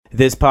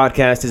This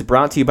podcast is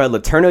brought to you by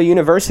LeTourneau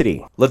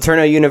University.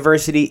 LeTourneau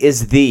University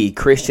is the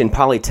Christian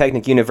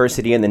polytechnic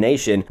university in the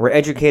nation where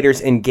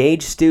educators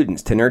engage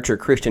students to nurture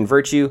Christian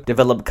virtue,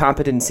 develop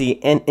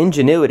competency and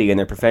ingenuity in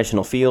their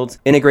professional fields,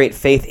 integrate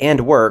faith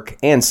and work,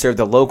 and serve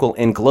the local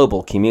and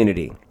global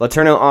community.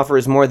 LeTourneau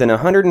offers more than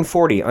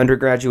 140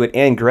 undergraduate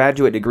and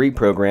graduate degree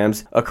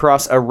programs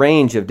across a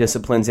range of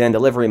disciplines and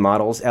delivery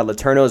models at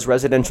LeTourneau's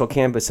residential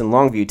campus in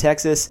Longview,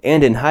 Texas,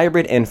 and in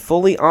hybrid and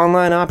fully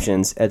online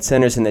options at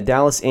centers in the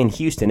Dallas and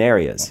Houston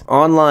areas.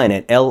 Online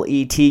at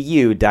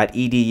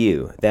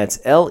letu.edu. That's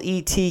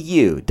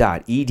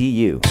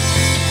letu.edu.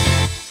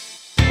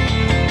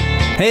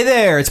 Hey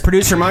there, it's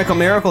producer Michael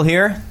Miracle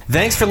here.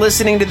 Thanks for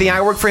listening to the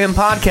I Work For Him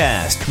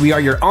podcast. We are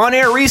your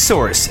on-air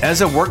resource as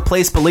a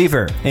workplace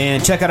believer.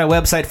 And check out our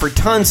website for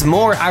tons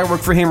more I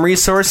Work For Him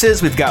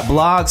resources. We've got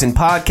blogs and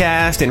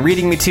podcasts and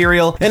reading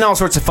material and all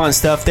sorts of fun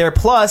stuff there.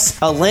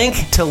 Plus, a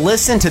link to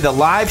listen to the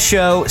live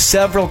show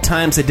several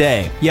times a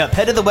day. Yep,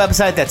 head to the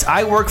website. That's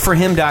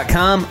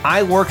iworkforhim.com.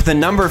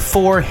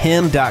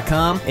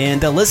 iwork4him.com.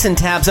 And the listen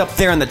tab's up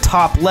there on the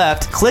top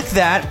left. Click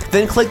that,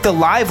 then click the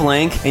live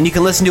link, and you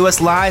can listen to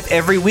us live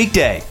every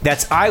weekday.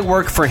 That's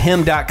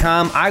iworkforhim.com.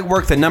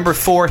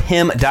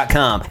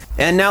 iwork4him.com.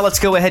 And now let's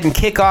go ahead and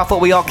kick off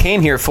what we all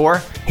came here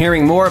for,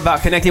 hearing more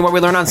about connecting what we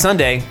learn on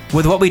Sunday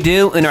with what we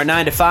do in our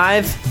 9 to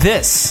 5.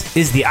 This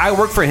is the I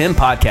Work For Him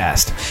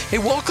podcast. Hey,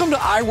 welcome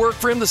to I Work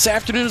For Him this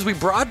afternoon as we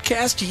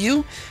broadcast to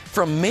you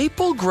from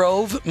Maple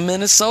Grove,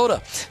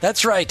 Minnesota.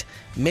 That's right,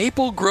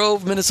 Maple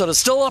Grove, Minnesota.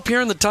 Still up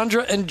here in the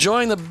tundra,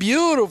 enjoying the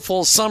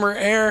beautiful summer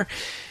air.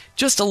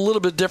 Just a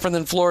little bit different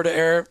than Florida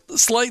air,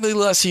 slightly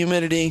less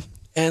humidity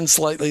and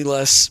slightly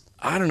less,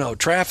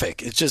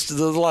 traffic. It's just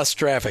less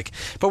traffic.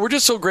 But we're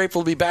just so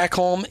grateful to be back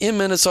home in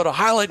Minnesota,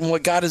 highlighting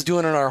what God is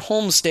doing in our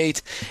home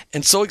state,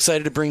 and so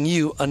excited to bring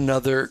you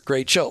another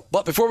great show.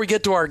 But before we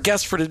get to our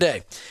guest for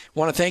today, I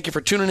want to thank you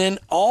for tuning in.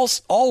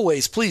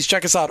 Always, please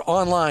check us out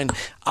online,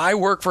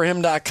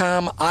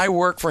 iworkforhim.com,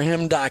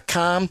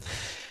 iworkforhim.com.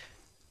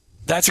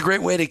 That's a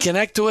great way to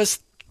connect to us.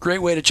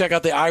 Great way to check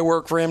out the I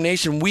Work For Him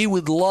Nation. We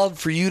would love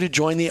for you to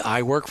join the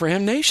I Work For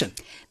Him Nation.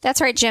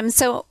 That's right, Jim.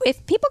 So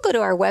if people go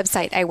to our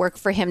website,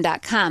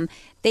 iworkforhim.com,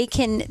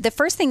 the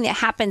first thing that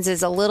happens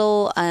is a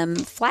little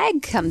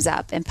flag comes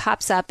up and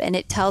pops up, and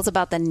it tells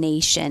about the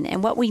nation.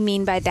 And what we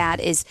mean by that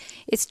is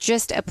it's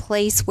just a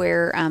place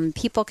where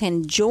people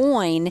can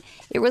join.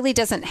 It really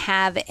doesn't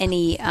have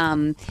any...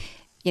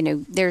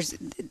 there's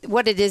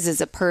what it is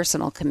a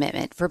personal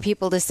commitment for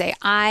people to say,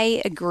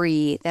 I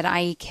agree that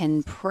I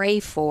can pray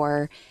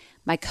for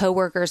my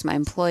coworkers, my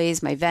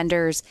employees, my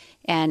vendors.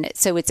 And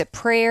so it's a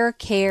prayer,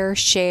 care,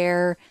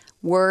 share,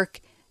 work,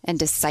 and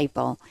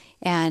disciple.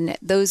 And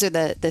those are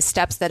the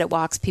steps that it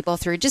walks people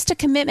through. Just a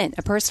commitment,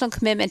 a personal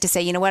commitment to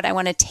say, you know what, I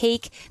want to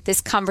take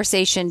this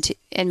conversation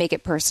and make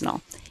it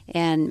personal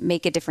and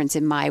make a difference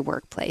in my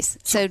workplace.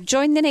 So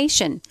join the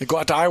nation. You go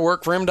out to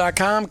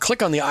iworkforhim.com,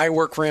 click on the I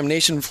Work For Him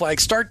Nation flag,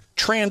 start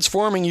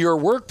transforming your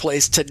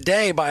workplace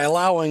today by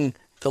allowing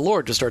the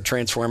Lord to start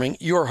transforming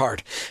your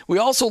heart. We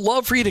also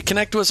love for you to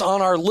connect to us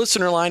on our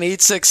listener line,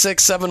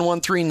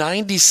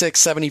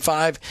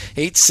 866-713-9675,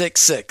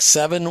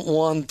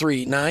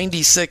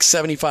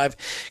 866-713-9675.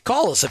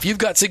 Call us if you've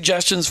got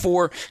suggestions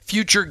for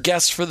future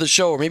guests for the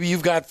show, or maybe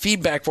you've got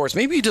feedback for us.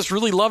 Maybe you just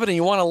really love it and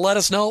you want to let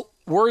us know.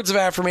 Words of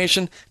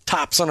affirmation,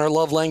 tops on our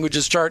love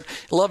languages chart.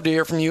 Love to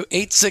hear from you,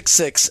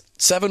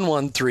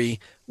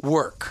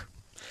 866-713-WORK.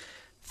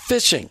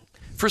 Fishing.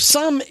 For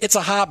some, it's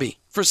a hobby.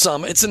 For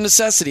some, it's a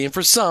necessity. And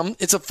for some,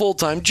 it's a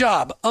full-time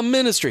job, a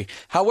ministry.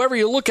 However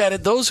you look at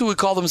it, those who would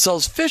call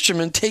themselves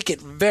fishermen take it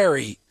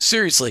very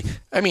seriously.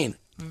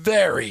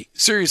 Very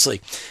seriously.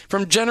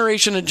 From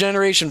generation to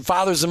generation,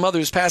 fathers and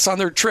mothers pass on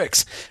their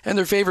tricks and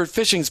their favorite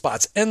fishing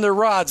spots and their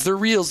rods, their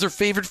reels, their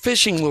favorite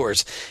fishing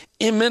lures.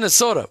 In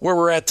Minnesota, where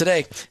we're at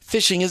today,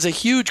 fishing is a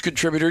huge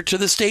contributor to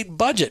the state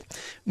budget.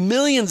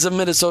 Millions of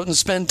Minnesotans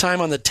spend time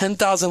on the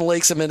 10,000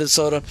 lakes of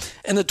Minnesota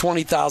and the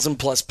 20,000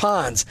 plus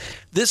ponds.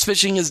 This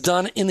fishing is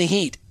done in the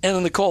heat and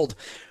in the cold,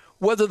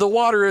 whether the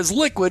water is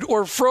liquid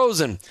or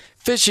frozen.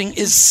 Fishing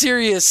is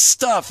serious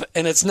stuff,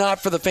 and it's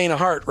not for the faint of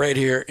heart right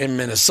here in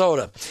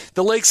Minnesota.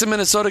 The lakes in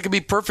Minnesota can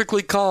be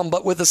perfectly calm,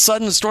 but with a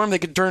sudden storm, they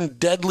can turn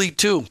deadly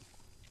too.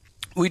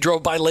 We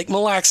drove by Lake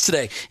Mille Lacs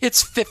today.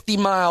 It's 50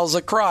 miles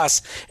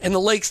across, and the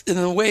lakes and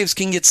the waves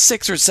can get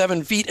 6 or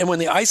 7 feet, and when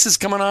the ice is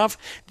coming off,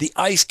 the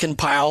ice can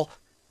pile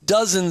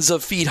dozens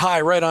of feet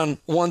high right on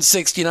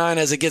 169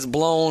 as it gets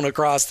blown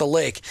across the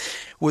lake.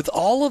 With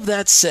all of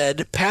that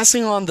said,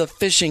 passing on the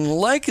fishing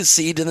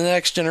legacy to the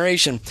next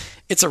generation,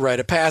 it's a rite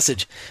of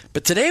passage.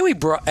 But today,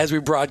 as we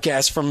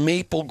broadcast from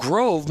Maple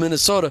Grove,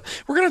 Minnesota,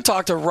 we're going to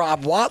talk to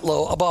Rob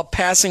Watlow about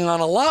passing on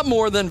a lot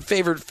more than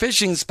favorite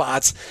fishing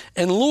spots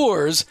and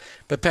lures,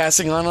 but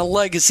passing on a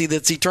legacy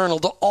that's eternal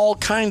to all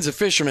kinds of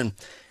fishermen.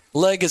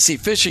 Legacy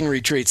fishing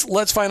retreats.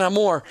 Let's find out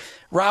more.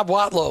 Rob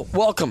Watlow,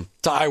 welcome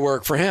to I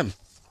Work For Him.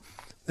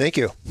 Thank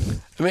you.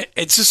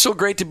 It's just so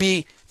great to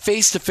be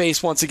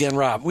face-to-face once again,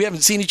 Rob. We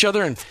haven't seen each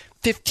other in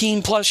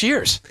 15 plus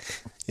years.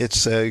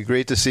 It's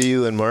great to see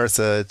you and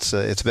Martha.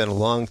 It's been a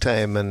long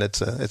time, and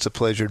it's a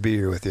pleasure to be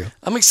here with you.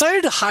 I'm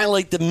excited to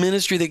highlight the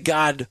ministry that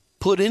God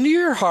put into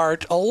your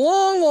heart a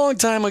long, long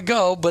time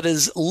ago, but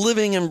is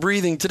living and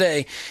breathing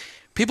today.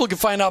 People can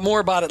find out more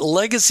about it at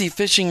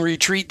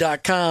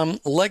legacyfishingretreat.com,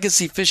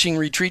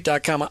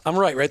 legacyfishingretreat.com. I'm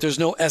right? There's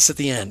no S at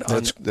the end.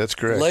 That's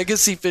correct.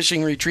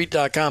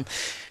 legacyfishingretreat.com.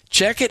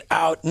 Check it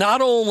out.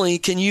 Not only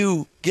can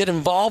you get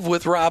involved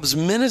with Rob's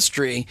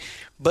ministry,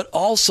 but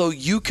also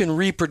you can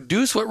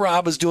reproduce what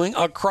Rob is doing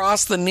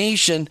across the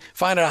nation.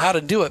 Find out how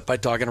to do it by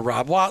talking to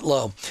Rob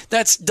Watlow.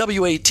 That's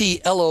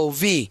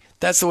WATLOV.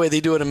 That's the way they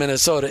do it in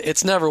Minnesota.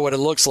 It's never what it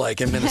looks like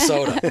in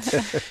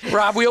Minnesota.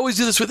 Rob, we always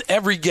do this with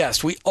every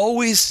guest. We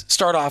always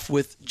start off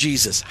with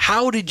Jesus.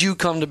 How did you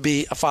come to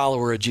be a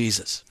follower of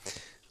Jesus?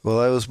 Well,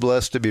 I was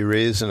blessed to be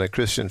raised in a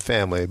Christian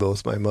family.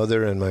 Both my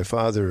mother and my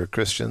father are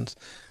Christians,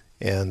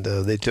 and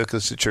they took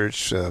us to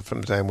church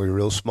from the time we were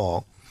real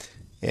small.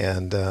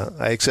 And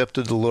I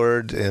accepted the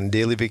Lord in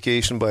Daily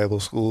Vacation Bible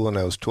School when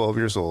I was 12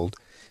 years old.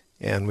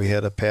 And we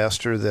had a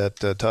pastor that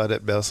taught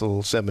at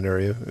Bethel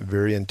Seminary, a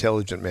very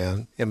intelligent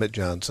man, Emmett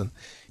Johnson.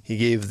 He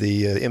gave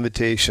the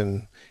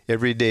invitation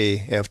every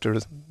day after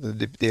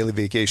the Daily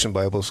Vacation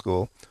Bible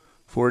School.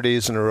 4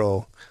 days in a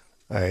row,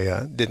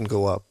 I didn't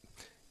go up.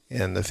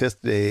 And the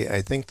fifth day,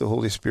 I think the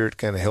Holy Spirit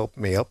kind of helped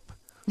me up,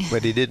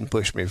 but he didn't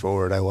push me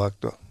forward. I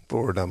walked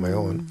forward on my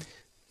own.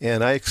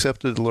 And I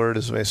accepted the Lord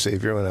as my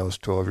Savior when I was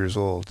 12 years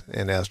old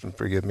and asked him to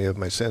forgive me of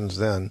my sins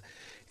then.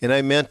 And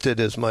I meant it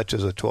as much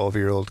as a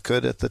 12-year-old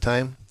could at the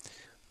time.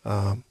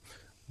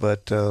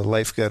 But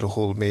life got a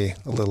hold of me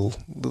a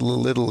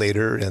little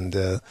later,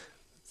 and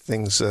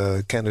things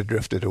kind of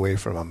drifted away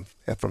from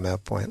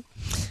that point.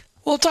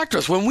 Well, talk to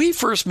us. When we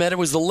first met, it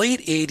was the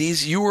late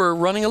 80s. You were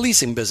running a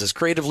leasing business.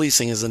 Creative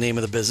Leasing is the name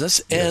of the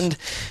business. Yes.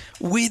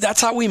 And that's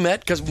how we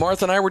met, because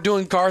Martha and I were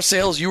doing car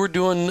sales. You were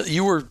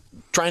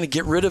trying to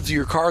get rid of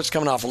your cars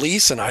coming off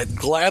lease, and I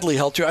gladly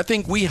helped you. I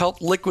think we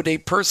helped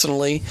liquidate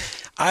personally,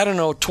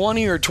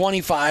 20 or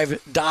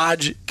 25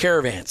 Dodge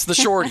Caravans, the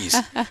shorties.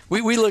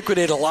 we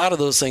liquidated a lot of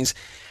those things.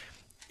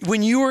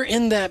 When you were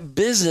in that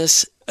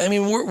business, I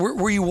mean,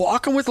 were you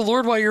walking with the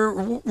Lord while you're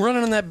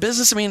running in that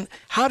business? I mean,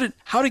 how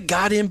did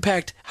God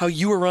impact how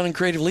you were running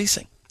Creative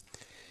Leasing?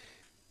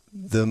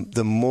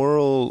 The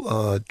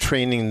moral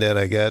training that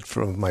I got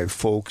from my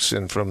folks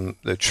and from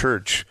the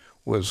church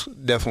was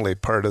definitely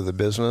part of the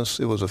business.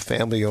 It was a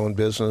family-owned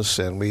business,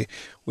 and we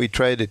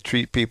tried to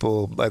treat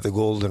people by the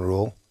golden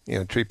rule.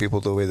 Treat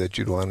people the way that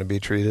you'd want to be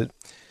treated.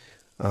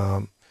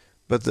 But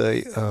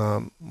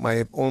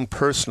my own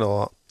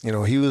personal,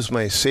 he was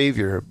my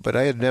Savior, but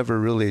I had never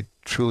really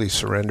truly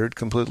surrendered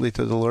completely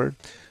to the Lord.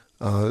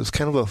 It was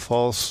kind of a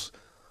false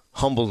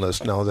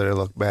humbleness now that I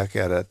look back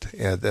at it,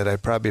 that I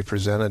probably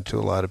presented to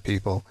a lot of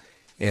people,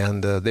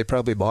 and they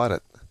probably bought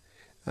it.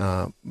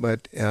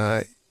 But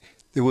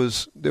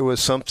there was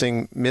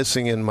something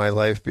missing in my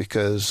life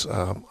because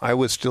I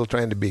was still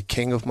trying to be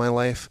king of my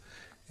life,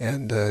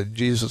 and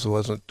Jesus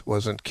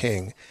wasn't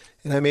king.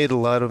 And I made a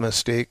lot of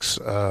mistakes,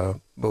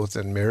 both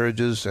in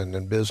marriages and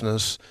in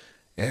business,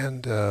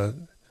 and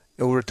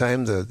over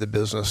time the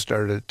business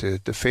started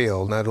to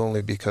fail, not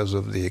only because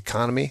of the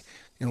economy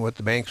and what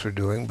the banks were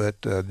doing, but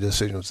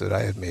decisions that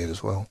I had made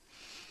as well.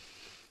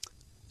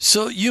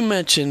 So you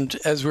mentioned,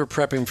 as we're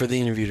prepping for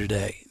the interview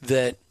today,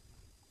 that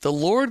the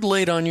Lord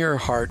laid on your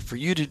heart for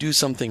you to do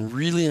something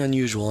really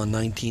unusual in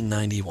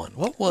 1991.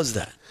 What was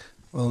that?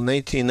 Well, in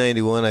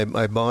 1991,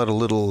 I bought a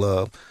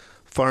little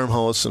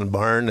farmhouse and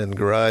barn and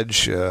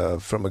garage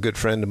from a good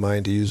friend of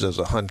mine to use as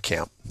a hunt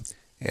camp.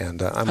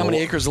 And how many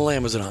acres of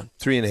land was it on?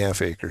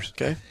 3.5 acres.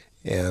 Okay.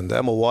 And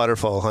I'm a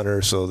waterfowl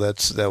hunter, so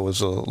that was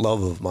a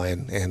love of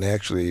mine and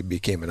actually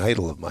became an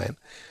idol of mine.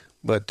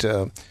 But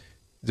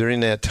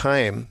during that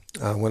time,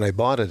 when I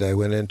bought it, I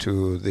went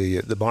into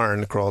the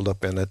barn, crawled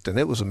up in it, and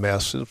it was a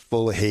mess. It was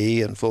full of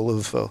hay and full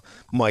of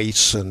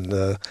mice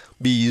and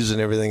bees and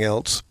everything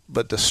else.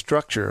 But the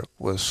structure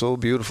was so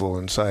beautiful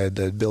inside,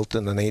 that built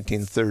in the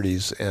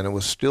 1930s, and it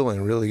was still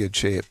in really good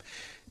shape.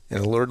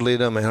 And the Lord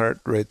laid on my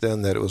heart right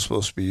then that it was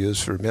supposed to be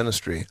used for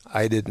ministry.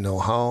 I didn't know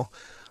how.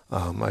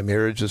 My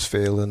marriage was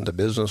failing. The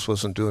business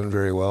wasn't doing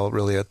very well,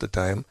 really, at the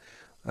time.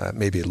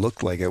 Maybe it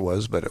looked like it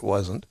was, but it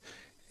wasn't.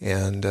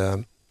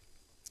 And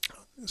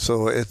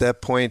so at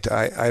that point,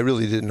 I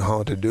really didn't know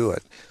how to do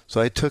it.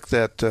 So I took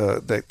that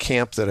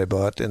camp that I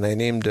bought, and I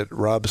named it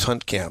Rob's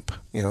Hunt Camp.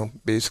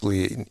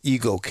 Basically an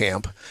ego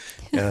camp,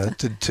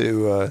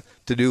 to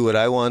do what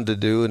I wanted to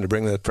do and to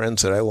bring the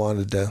friends that I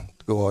wanted to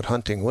go out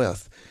hunting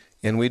with.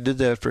 And we did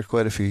that for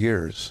quite a few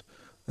years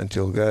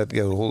until God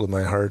got a hold of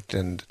my heart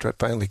and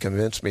finally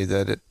convinced me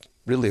that it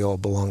really all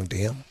belonged to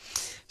Him.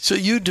 So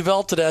you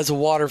developed it as a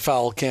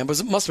waterfowl camp.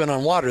 It must have been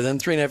on water then,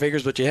 3.5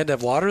 acres, but you had to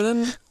have water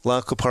then?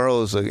 Lac qui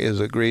Parle is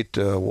a great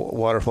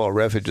waterfowl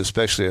refuge,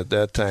 especially at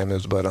that time.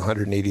 There's about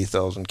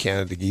 180,000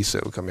 Canada geese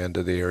that would come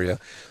into the area.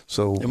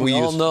 So and we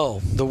all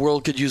know the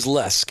world could use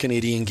less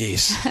Canadian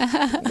geese.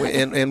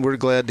 and we're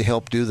glad to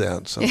help do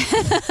that. So.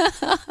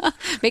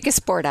 Make a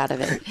sport out of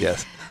it.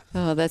 Yes.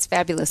 Oh, that's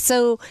fabulous.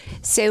 So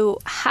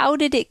how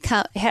did it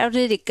come? How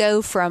did it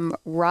go from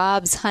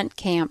Rob's Hunt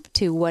Camp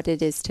to what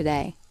it is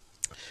today?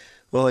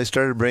 Well, I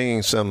started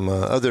bringing some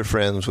other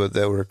friends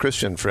that were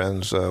Christian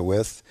friends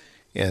with,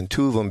 and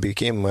two of them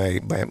became my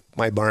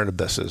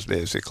Barnabases,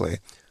 basically.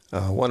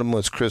 One of them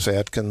was Chris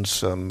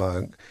Atkins,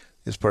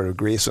 is part of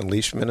Grace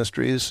Unleashed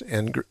Ministries,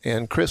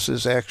 and Chris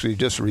has actually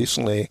just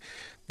recently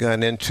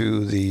gone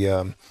into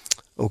the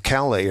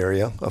Ocala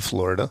area of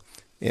Florida,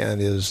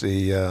 and is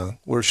the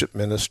worship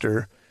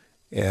minister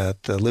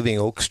at Living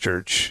Oaks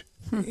Church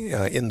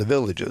in the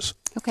Villages.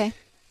 Okay.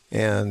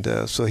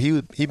 And so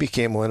he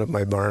became one of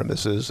my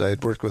Barnabases. I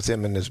had worked with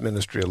him in his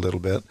ministry a little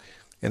bit.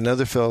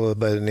 Another fellow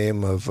by the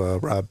name of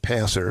Rob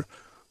Passer,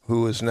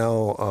 who is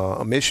now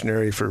a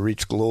missionary for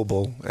Reach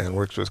Global and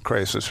works with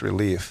Crisis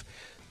Relief.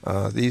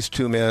 These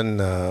two men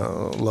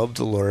loved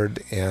the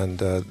Lord, and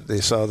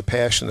they saw the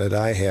passion that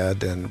I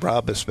had, and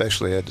Rob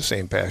especially had the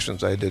same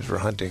passions I did for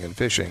hunting and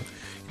fishing.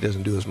 He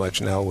doesn't do as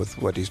much now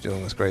with what he's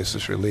doing with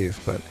Crisis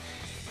Relief, but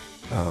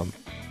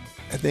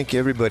I think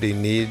everybody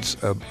needs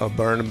a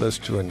Barnabas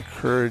to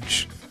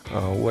encourage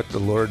what the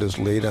Lord has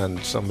laid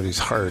on somebody's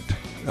heart,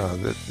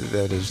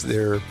 that is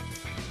their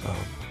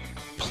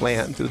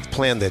plan, the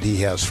plan that he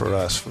has for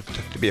us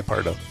to be a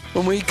part of.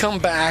 When we come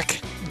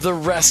back, the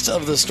rest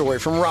of the story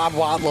from Rob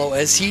Wadlow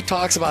as he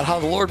talks about how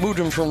the Lord moved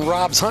him from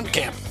Rob's Hunt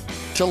Camp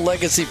to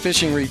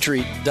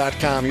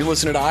LegacyFishingRetreat.com. You're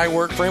listening to I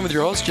Work For Him with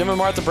your hosts, Jim and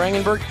Martha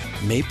Brangenberg,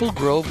 Maple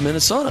Grove,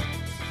 Minnesota.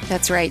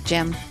 That's right,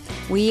 Jim.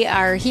 We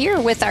are here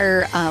with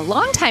our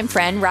longtime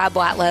friend, Rob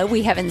Watlow.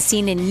 We haven't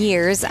seen in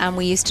years.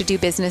 We used to do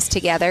business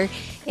together,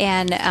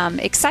 and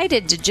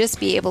excited to just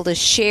be able to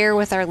share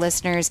with our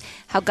listeners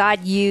how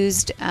God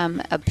used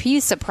a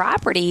piece of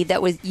property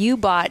that you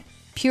bought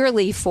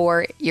purely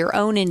for your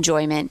own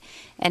enjoyment,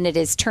 and it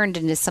has turned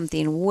into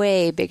something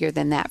way bigger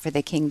than that for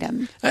the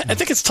kingdom. I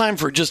think it's time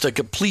for just a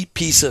complete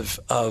piece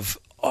of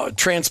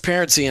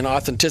transparency and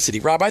authenticity.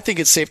 Rob, I think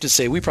it's safe to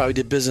say we probably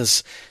did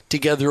business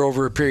together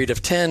over a period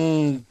of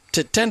 10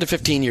 to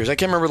 15 years. I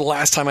can't remember the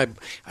last time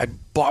I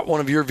bought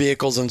one of your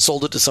vehicles and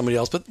sold it to somebody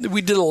else, but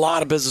we did a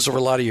lot of business over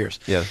a lot of years.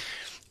 Yeah.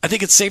 I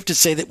think it's safe to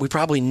say that we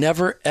probably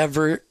never,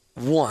 ever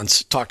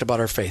once talked about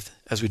our faith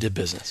as we did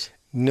business.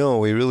 No,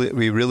 we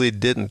really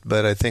didn't,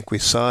 but I think we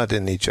saw it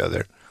in each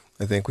other.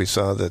 I think we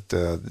saw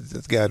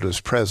that God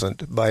was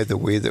present by the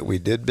way that we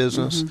did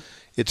business. Mm-hmm.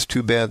 It's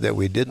too bad that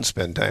we didn't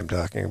spend time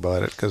talking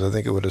about it, because I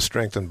think it would have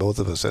strengthened both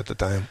of us at the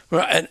time.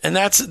 Right, and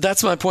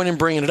that's my point in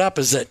bringing it up,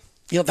 is that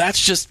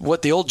that's just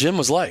what the old Jim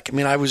was like. I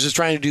mean, I was just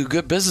trying to do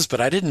good business, but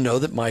I didn't know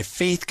that my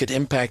faith could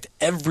impact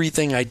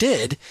everything I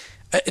did,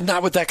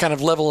 not with that kind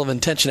of level of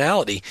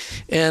intentionality.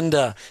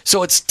 And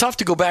so it's tough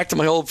to go back to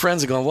my old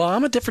friends and go, well,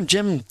 I'm a different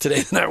Jim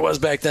today than I was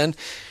back then.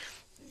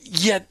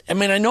 Yet, I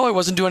mean, I know I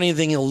wasn't doing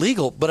anything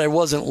illegal, but I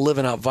wasn't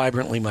living out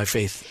vibrantly my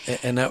faith.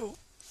 And that...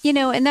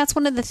 And that's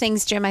one of the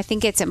things, Jim, I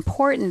think it's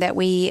important that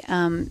we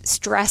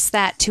stress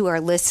that to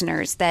our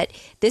listeners, that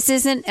this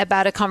isn't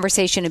about a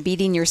conversation of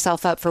beating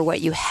yourself up for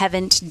what you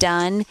haven't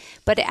done,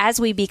 but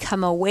as we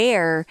become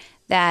aware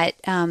that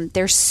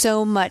there's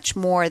so much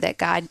more that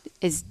God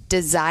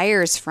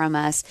desires from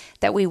us,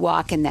 that we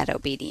walk in that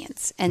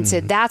obedience. And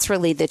so that's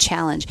really the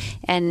challenge.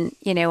 And,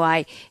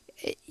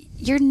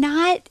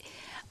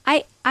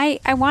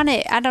 I want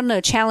to, I don't know,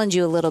 challenge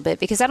you a little bit,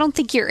 because I don't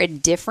think you're a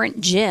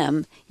different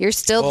Jim. You're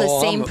still the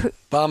same.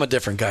 I'm a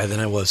different guy than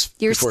I was.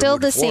 You're still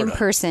the same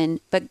person,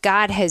 but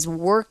God has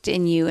worked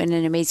in you in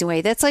an amazing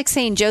way. That's like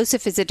saying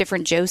Joseph is a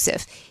different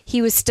Joseph.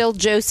 He was still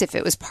Joseph.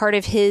 It was part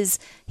of his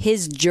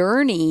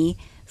journey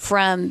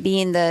from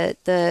being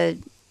the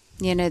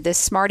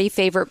smarty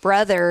favorite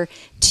brother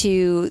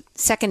to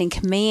second in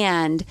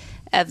command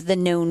of the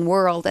known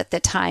world at the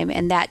time,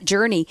 and that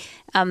journey.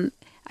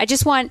 I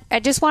just want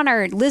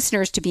our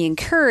listeners to be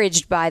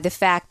encouraged by the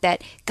fact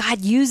that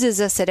God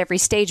uses us at every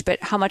stage,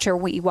 but how much are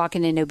we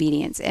walking in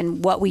obedience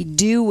and what we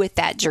do with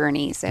that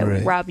journey? So,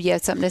 right. Rob, you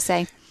have something to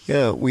say?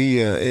 Yeah,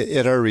 we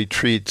at our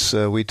retreats,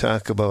 we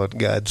talk about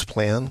God's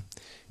plan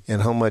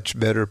and how much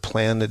better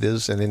plan it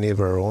is than any of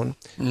our own.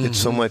 Mm-hmm. It's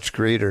so much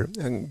greater.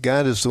 And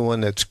God is the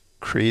one that's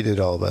created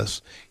all of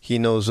us. He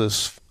knows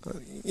us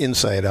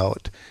inside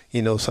out.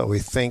 He knows how we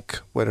think,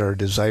 what our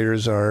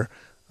desires are,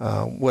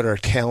 what our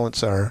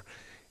talents are.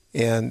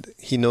 And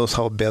he knows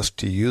how best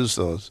to use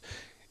those.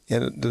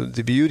 And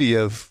the beauty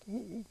of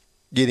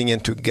getting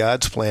into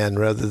God's plan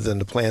rather than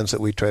the plans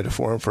that we try to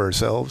form for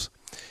ourselves,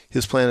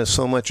 his plan is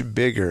so much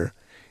bigger.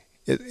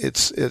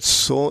 It's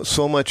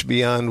so much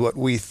beyond what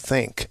we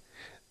think,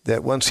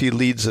 that once he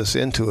leads us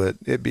into it,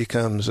 it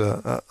becomes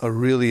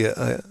really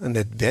an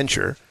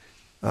adventure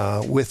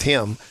with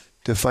him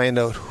to find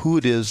out who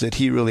it is that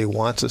he really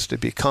wants us to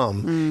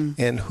become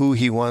and who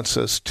he wants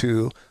us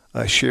to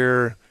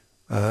share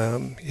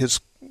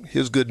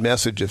his good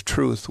message of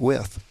truth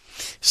with.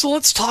 So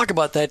let's talk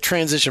about that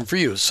transition for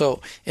you.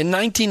 So in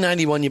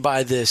 1991, you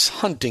buy this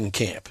hunting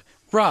camp,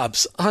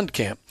 Rob's Hunt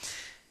Camp.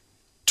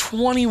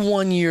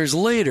 21 years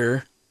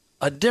later,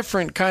 a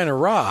different kind of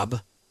Rob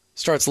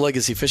starts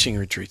Legacy Fishing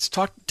Retreats.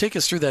 Take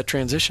us through that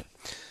transition.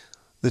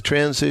 The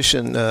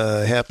transition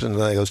happened,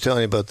 like I was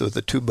telling you about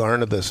the two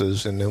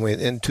Barnabases, and then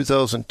in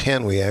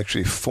 2010 we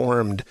actually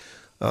formed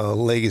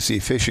Legacy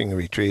Fishing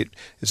Retreat.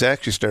 It's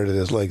actually started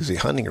as Legacy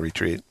Hunting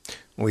Retreat.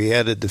 We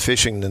added the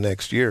fishing the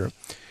next year.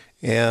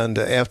 And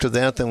after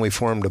that, then we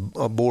formed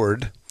a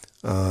board,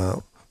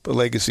 a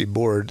Legacy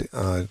board,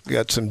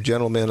 got some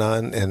gentlemen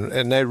on,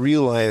 and I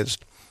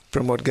realized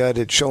from what God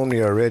had shown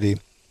me already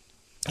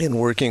in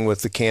working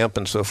with the camp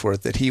and so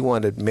forth that he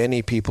wanted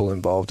many people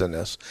involved in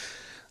this.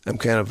 I'm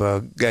kind of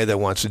a guy that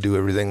wants to do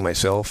everything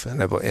myself,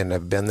 and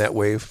I've been that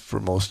way for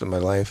most of my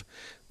life.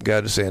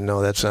 God is saying,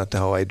 no, that's not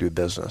how I do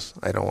business.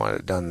 I don't want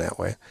it done that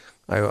way.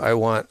 I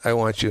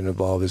want you to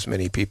involve as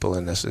many people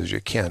in this as you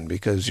can,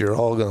 because you're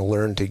all going to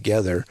learn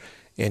together,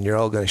 and you're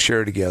all going to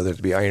share together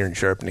to be iron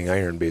sharpening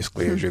iron,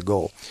 basically, as your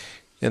goal.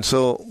 And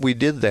so we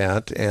did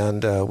that,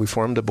 and we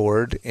formed a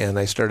board, and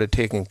I started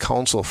taking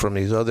counsel from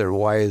these other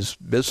wise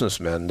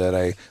businessmen that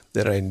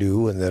I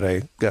knew and that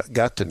I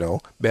got to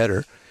know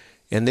better,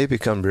 and they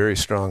become very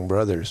strong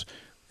brothers.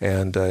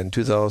 And in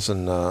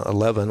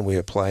 2011, we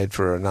applied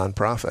for a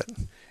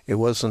nonprofit. It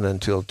wasn't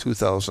until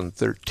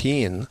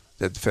 2013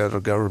 that the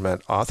federal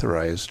government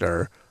authorized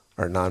our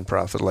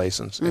nonprofit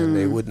license, and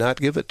they would not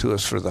give it to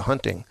us for the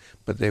hunting,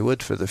 but they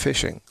would for the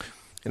fishing.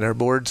 And our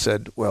board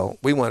said, well,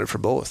 we want it for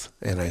both.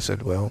 And I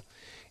said, well,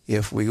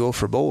 if we go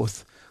for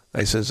both,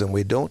 I says, and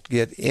we don't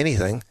get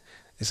anything,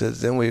 I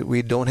says, then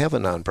we don't have a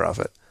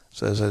nonprofit.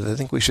 So I said, I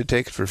think we should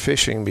take it for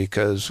fishing,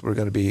 because we're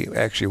going to be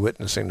actually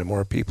witnessing to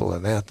more people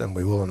in that than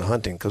we will in the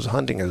hunting, because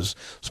hunting is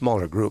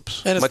smaller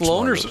groups. And it's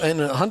loners,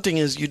 and hunting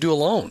is you do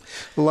alone.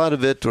 A lot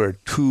of it are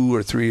 2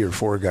 or 3 or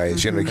 4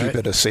 guys, keep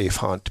it a safe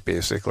hunt,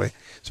 basically,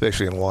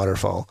 especially in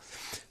waterfowl.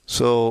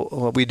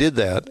 So we did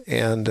that,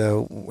 and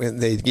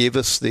they gave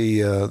us the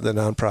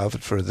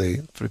nonprofit for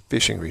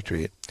fishing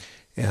retreat.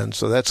 And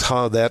so that's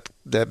how that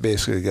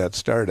basically got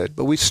started.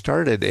 But we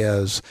started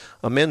as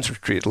a men's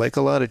retreat, like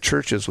a lot of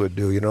churches would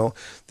do.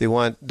 They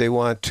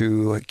want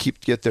to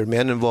get their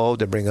men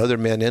involved and bring other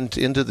men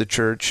into the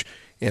church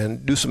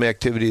and do some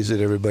activities that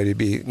everybody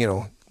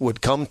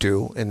would come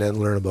to, and then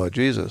learn about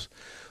Jesus.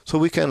 So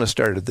we kind of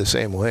started the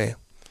same way,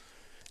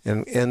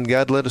 and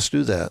God let us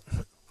do that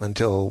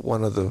until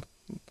one of the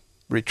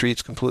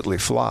retreats completely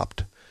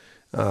flopped.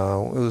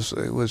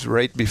 It was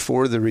right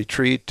before the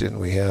retreat, and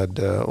we had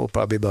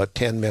probably about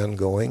 10 men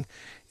going,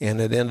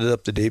 and it ended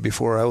up the day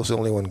before I was the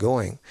only one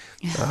going.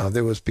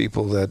 There was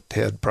people that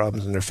had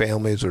problems in their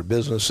families or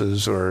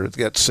businesses or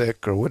got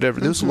sick or whatever.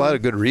 There was a lot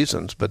of good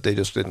reasons, but they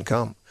just didn't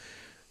come.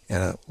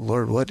 And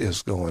Lord, what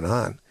is going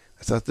on?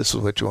 I thought this is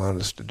what you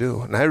wanted us to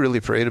do. And I really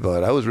prayed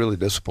about it. I was really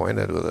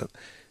disappointed with it,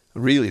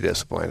 really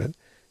disappointed.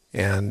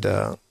 And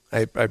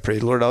I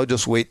prayed, Lord, I'll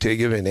just wait till you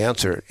give me an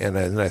answer. And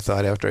then I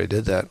thought after I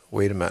did that,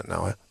 wait a minute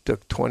now. It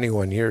took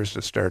 21 years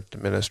to start the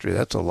ministry.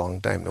 That's a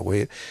long time to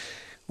wait.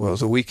 Well, it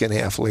was a week and a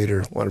half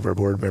later, one of our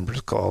board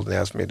members called and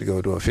asked me to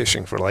go to a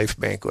Fishing for Life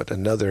banquet,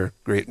 another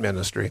great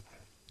ministry.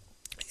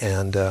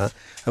 And I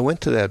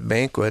went to that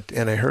banquet,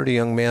 and I heard a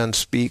young man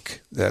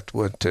speak that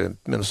went to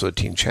Minnesota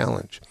Teen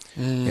Challenge.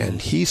 And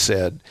he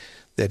said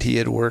that he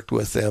had worked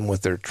with them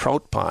with their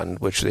trout pond,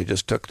 which they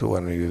just took to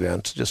one of the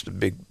events, just a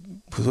big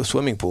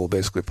swimming pool,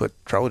 basically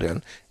put trout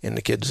in, and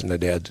the kids and the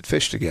dads would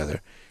fish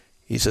together.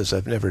 He says,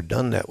 I've never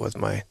done that with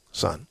my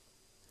son.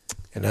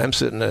 And I'm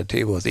sitting at a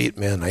table with 8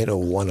 men. I know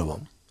one of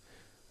them.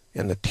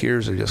 And the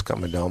tears are just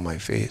coming down my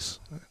face.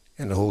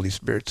 And the Holy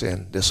Spirit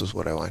saying, this is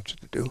what I want you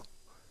to do.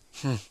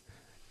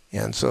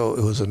 And so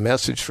it was a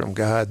message from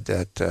God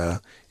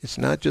that it's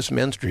not just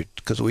men's retreat,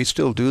 because we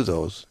still do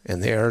those,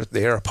 and they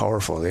are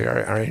powerful. They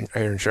are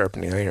iron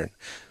sharpening iron.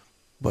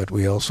 But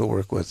we also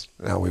work with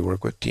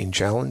Teen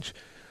Challenge.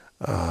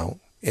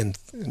 In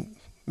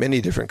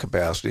many different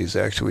capacities.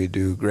 Actually, we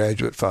do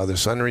graduate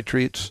father-son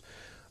retreats.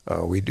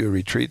 We do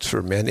retreats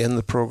for men in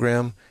the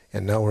program.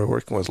 And now we're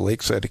working with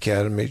Lakeside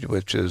Academy,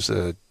 which is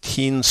a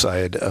teen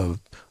side of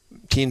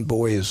teen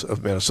boys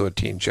of Minnesota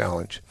Teen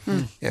Challenge.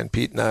 And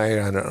Pete and I,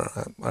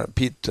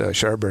 Pete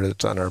Sharber,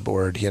 that's on our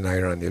board, he and I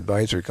are on the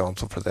advisory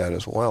council for that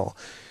as well.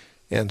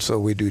 And so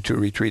we do 2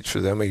 retreats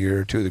for them a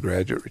year, 2 of the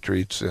graduate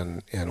retreats,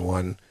 and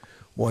one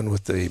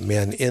with the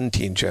men in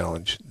Teen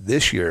Challenge.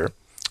 This year,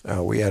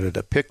 we added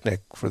a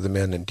picnic for the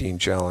men in Teen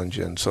Challenge,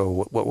 and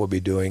so what we'll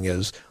be doing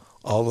is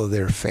all of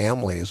their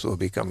families will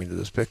be coming to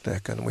this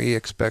picnic, and we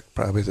expect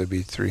probably there'll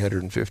be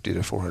 350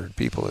 to 400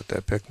 people at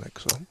that picnic.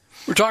 So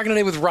we're talking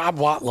today with Rob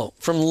Watlow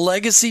from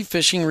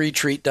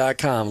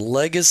LegacyFishingRetreat.com.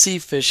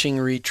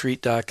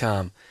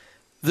 LegacyFishingRetreat.com.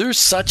 There's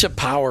such a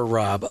power,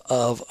 Rob,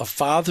 of a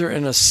father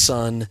and a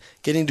son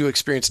getting to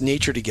experience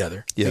nature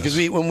together. Yes. Because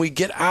when we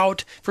get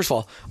out, first of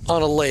all,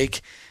 on a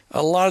lake,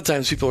 a lot of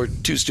times people are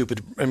too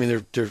stupid. I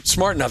mean, they're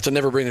smart enough to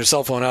never bring their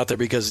cell phone out there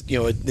because,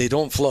 they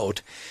don't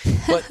float.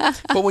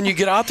 But when you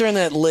get out there in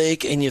that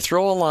lake and you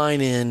throw a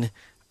line in,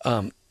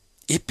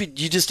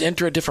 you just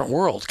enter a different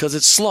world because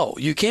it's slow.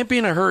 You can't be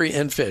in a hurry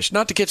and fish.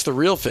 Not to catch the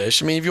real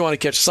fish. I mean, if you want to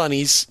catch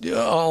sunnies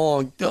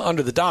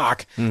under the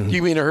dock, you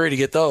can be in a hurry to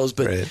get those.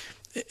 But right.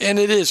 And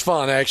it is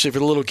fun, actually, for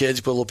the little kids.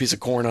 You put a little piece of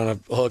corn on a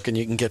hook and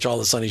you can catch all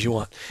the sunnies you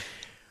want.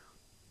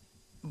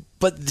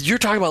 But you're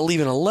talking about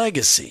leaving a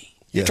legacy.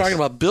 You're Yes. talking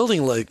about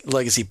building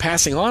legacy,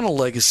 passing on a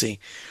legacy.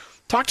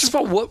 Talk to us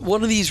about what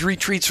one of these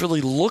retreats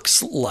really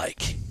looks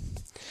like.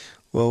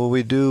 Well, what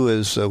we do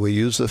is we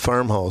use the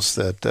farmhouse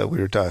that we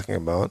were talking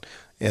about,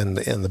 and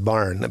the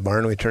barn. The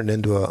barn we turned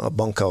into a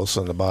bunkhouse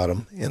on the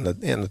bottom. In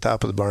the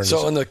top of the barn.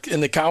 So in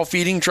the cow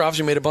feeding troughs,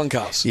 you made a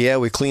bunkhouse. Yeah,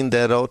 we cleaned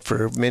that out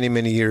for many,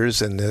 many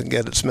years and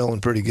got it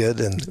smelling pretty good,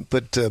 and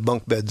put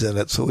bunk beds in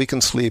it so we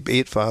can sleep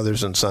 8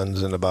 fathers and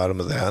sons in the bottom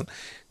of that.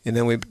 And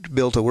then we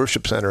built a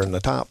worship center in the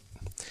top.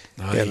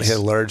 Nice. And had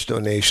a large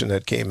donation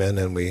that came in,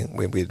 and we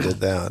did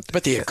that.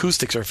 But the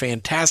acoustics are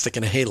fantastic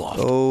in a hayloft.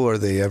 Oh, are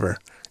they ever?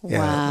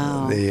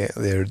 Wow.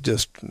 They're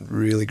just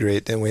really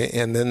great.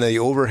 And then the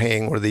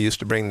overhang where they used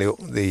to bring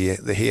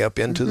the hay up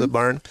into the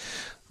barn,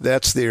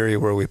 that's the area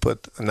where we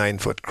put a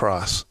 9-foot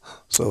cross.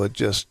 So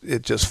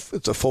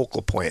it's a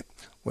focal point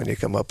when you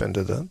come up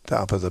into the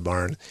top of the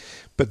barn.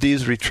 But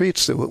these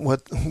retreats,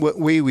 what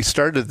we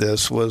started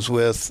this was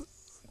with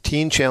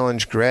Teen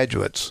Challenge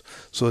graduates.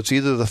 So it's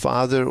either the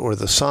father or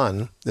the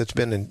son that's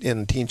been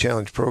in Teen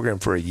Challenge program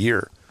for a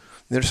year.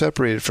 They're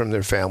separated from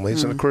their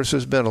families, and of course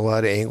there's been a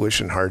lot of anguish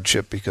and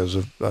hardship because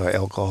of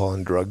alcohol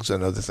and drugs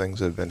and other things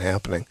that have been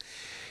happening.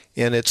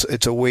 And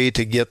it's a way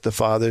to get the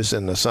fathers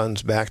and the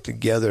sons back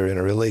together in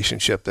a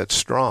relationship that's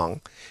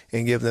strong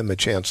and give them a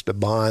chance to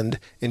bond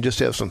and just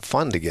have some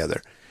fun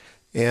together.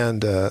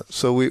 And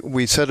so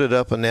we set it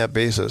up on that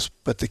basis.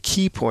 But the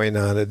key point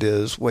on it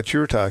is what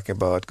you're talking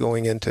about,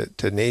 going into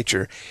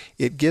nature.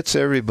 It gets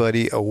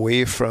everybody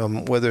away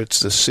from whether it's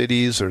the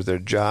cities or their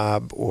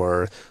job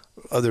or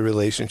other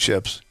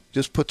relationships,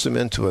 just puts them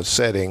into a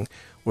setting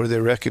where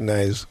they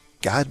recognize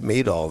God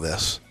made all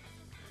this.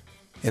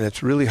 And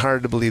it's really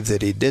hard to believe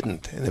that he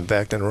didn't. And in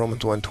fact, in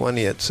Romans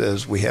 1:20, it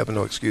says we have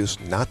no excuse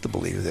not to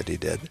believe that he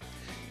did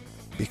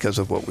because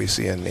of what we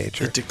see in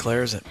nature. It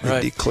declares it. It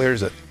Right.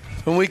 declares it.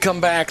 When we come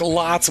back,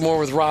 lots more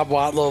with Rob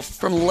Watlow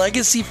from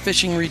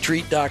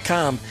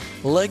LegacyFishingRetreat.com.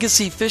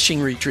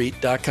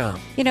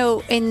 LegacyFishingRetreat.com. You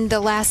know, in the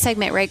last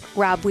segment, right,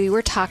 Rob, we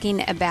were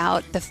talking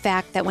about the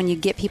fact that when you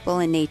get people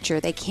in nature,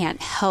 they can't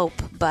help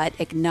but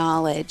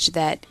acknowledge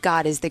that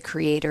God is the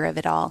creator of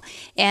it all.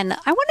 And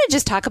I want to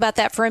just talk about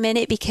that for a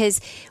minute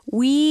because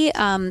we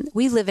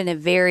live in a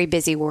very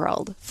busy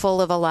world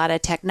full of a lot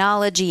of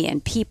technology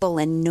and people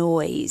and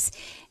noise.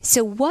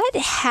 So what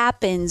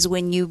happens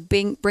when you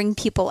bring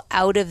people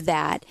out of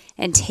that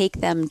and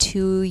take them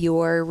to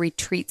your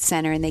retreat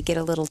center and they get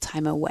a little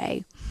time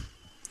away?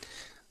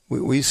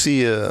 We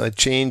see a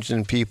change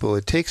in people.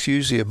 It takes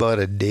usually about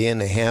a day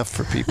and a half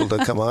for people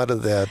to come out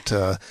of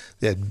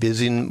that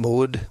busy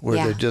mode where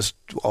they're just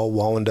all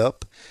wound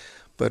up.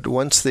 But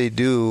once they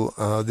do,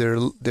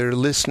 their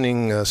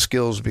listening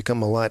skills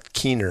become a lot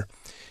keener.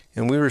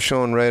 And we were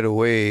shown right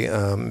away.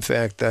 In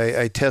fact,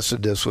 I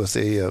tested this with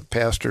a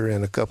pastor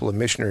and a couple of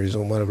missionaries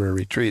on one of our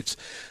retreats.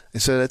 I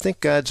said, I think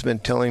God's been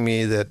telling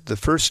me that the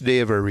first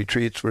day of our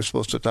retreats, we're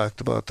supposed to talk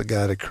about the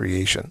God of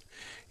creation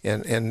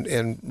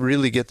and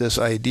really get this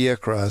idea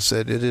across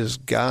that it is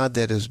God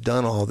that has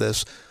done all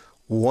this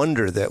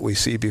wonder that we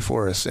see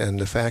before us. And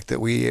the fact that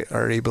we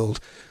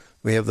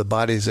have the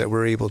bodies that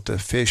we're able to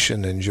fish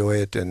and enjoy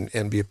it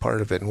and be a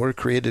part of it. And we're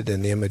created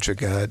in the image of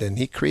God, and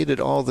he created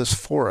all this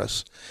for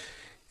us.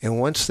 And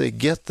once they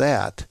get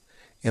that,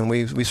 and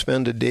we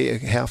spend a day,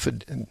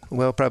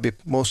 probably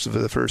most of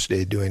the first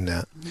day doing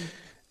that. Mm-hmm.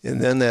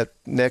 And then that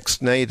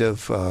next night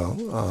of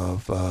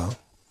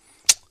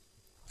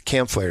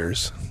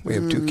campfires, we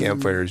have 2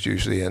 campfires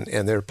usually,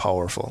 and they're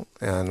powerful.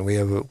 And we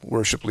have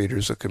worship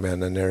leaders that come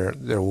in, and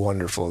they're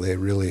wonderful. They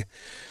really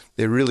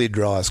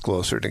draw us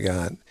closer to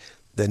God.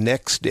 The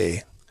next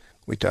day,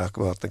 we talk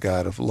about the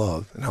God of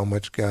love and how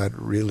much God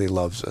really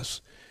loves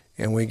us.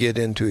 And we get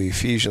into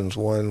Ephesians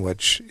 1,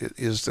 which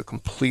is the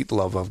complete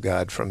love of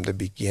God from the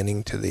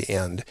beginning to the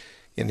end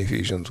in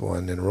Ephesians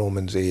 1 and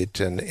Romans 8,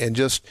 and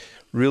just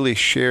really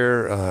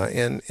share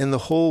in the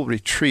whole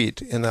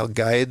retreat, in our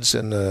guides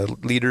and the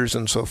leaders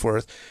and so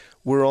forth.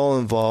 We're all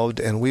involved,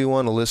 and we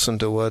want to listen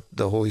to what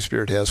the Holy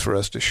Spirit has for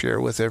us to share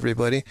with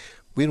everybody.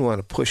 We don't want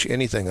to push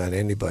anything on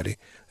anybody.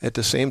 At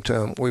the same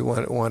time, we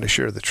want to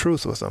share the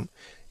truth with them.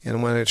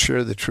 And want to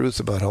share the truth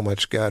about how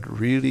much God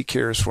really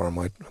cares for them,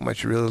 how much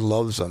he really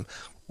loves them,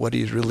 what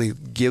he's really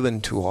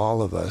given to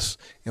all of us,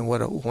 and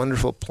what a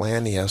wonderful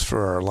plan he has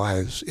for our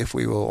lives if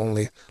we will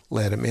only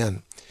let him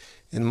in.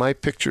 And my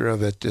picture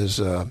of it is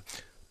a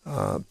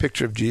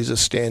picture of Jesus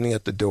standing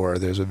at the door.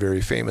 There's a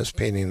very famous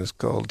painting that's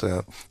called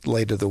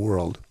Light of the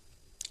World.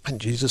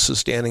 And Jesus is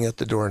standing at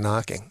the door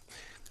knocking.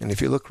 And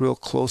if you look real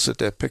close at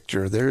that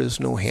picture, there is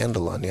no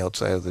handle on the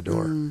outside of the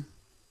door.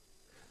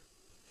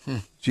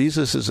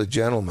 Jesus is a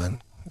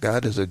gentleman.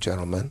 God is a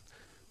gentleman.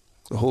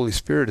 The Holy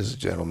Spirit is a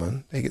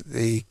gentleman.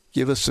 They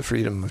give us the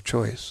freedom of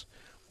choice.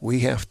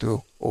 We have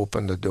to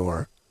open the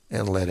door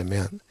and let him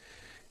in.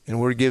 And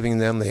we're giving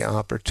them the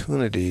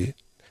opportunity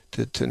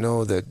to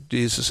know that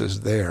Jesus is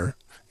there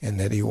and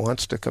that he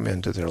wants to come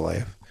into their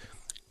life.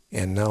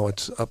 And now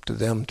it's up to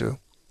them to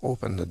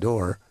open the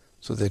door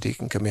so that he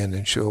can come in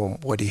and show them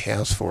what he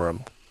has for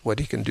them, what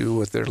he can do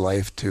with their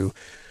life to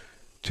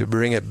to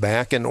bring it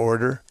back in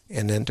order,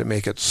 and then to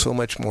make it so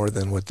much more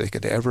than what they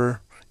could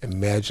ever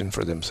imagine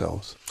for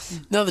themselves.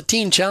 Now, the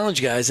Teen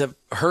Challenge guys have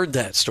heard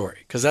that story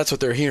because that's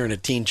what they're hearing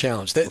at Teen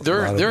Challenge.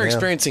 They're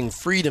experiencing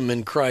freedom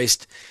in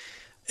Christ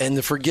and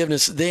the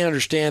forgiveness. They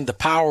understand the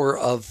power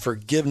of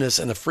forgiveness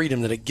and the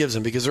freedom that it gives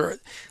them, because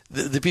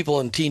the people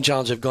in Teen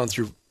Challenge have gone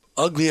through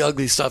ugly,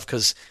 ugly stuff,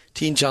 because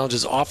Teen Challenge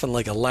is often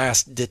like a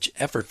last-ditch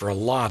effort for a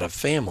lot of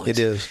families. It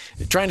is.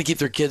 Trying to keep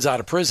their kids out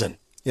of prison.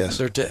 Yes.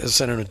 They're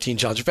sending them to Teen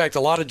Challenge. In fact, a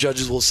lot of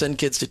judges will send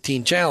kids to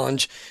Teen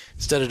Challenge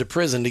instead of to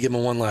prison to give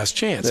them one last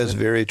chance. That's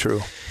very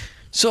true.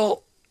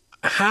 So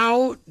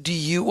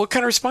what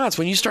kind of response,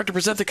 when you start to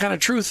present the kind of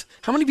truth,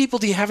 how many people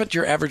do you have at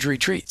your average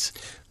retreats?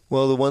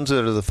 Well, the ones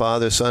that are the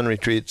father-son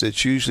retreats,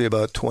 it's usually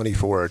about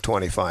 24 or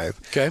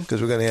 25. Okay.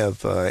 Because we're going to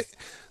have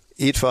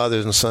 8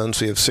 fathers and sons,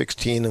 so we have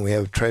 16, and we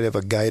try to have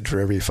a guide for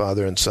every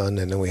father and son,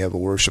 and then we have a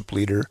worship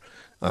leader,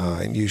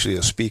 and usually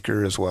a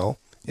speaker as well.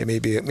 It may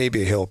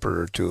be a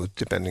helper or two,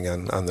 depending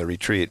on the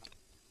retreat.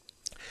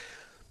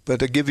 But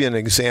to give you an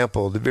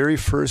example, the very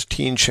first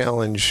Teen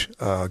Challenge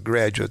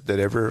graduate that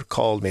ever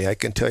called me, I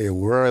can tell you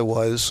where I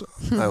was.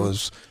 I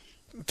was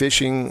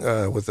fishing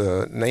with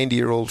a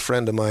 90-year-old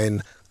friend of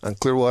mine on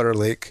Clearwater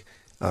Lake,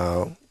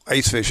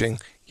 ice fishing.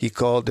 He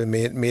called and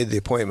made the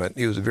appointment.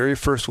 He was the very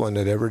first one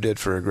that ever did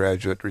for a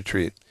graduate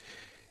retreat.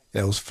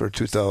 That was for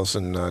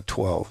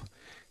 2012.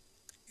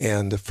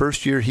 And the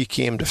first year he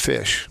came to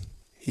fish.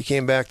 He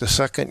came back the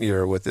second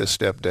year with his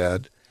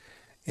stepdad.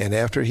 And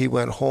after he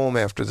went home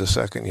after the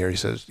second year,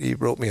 he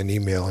wrote me an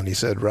email and he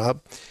said,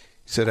 Rob, he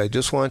said, I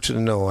just want you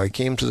to know I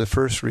came to the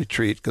first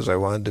retreat because I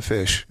wanted to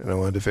fish, and I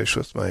wanted to fish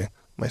with my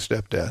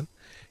stepdad.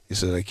 He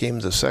said, I came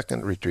to the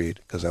second retreat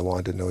because I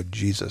wanted to know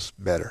Jesus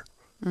better.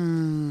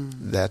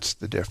 That's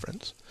the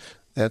difference.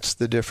 That's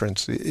the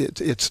difference.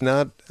 It's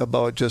not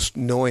about just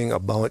knowing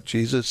about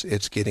Jesus,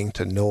 it's getting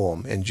to know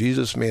him. And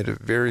Jesus made it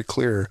very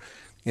clear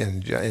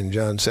in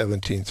John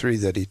 17:3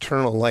 that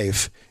eternal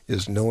life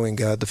is knowing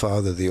God the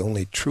Father, the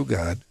only true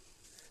God,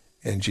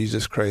 and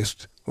Jesus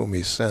Christ whom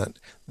he sent.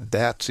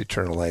 That's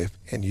eternal life.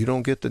 And you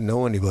don't get to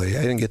know anybody.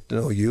 I didn't get to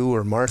know you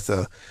or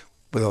Martha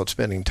without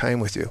spending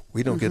time with you.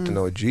 We don't get to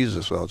know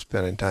Jesus without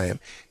spending time.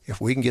 If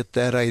we can get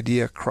that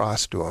idea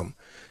across to them,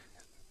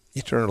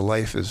 eternal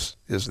life is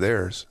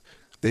theirs.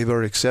 They've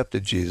already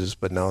accepted Jesus,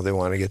 but now they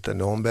want to get to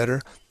know him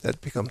better. That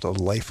becomes a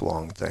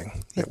lifelong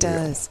thing. It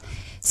does.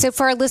 So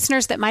for our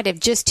listeners that might have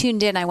just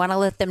tuned in, I want to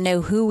let them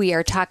know who we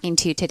are talking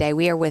to today.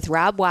 We are with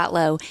Rob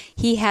Watlow.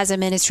 He has a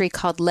ministry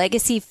called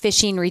Legacy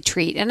Fishing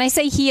Retreat. And I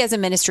say he has a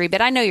ministry,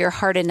 but I know you're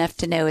hard enough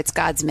to know it's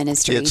God's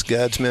ministry. It's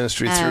God's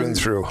ministry through and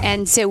through.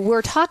 And so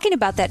we're talking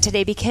about that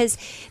today because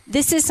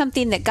this is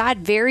something that God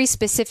very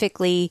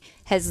specifically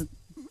has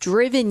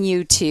driven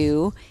you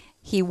to.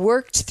 He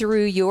worked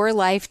through your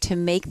life to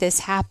make this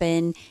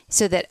happen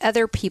so that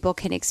other people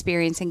can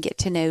experience and get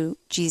to know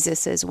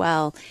Jesus as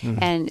well.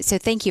 And so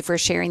thank you for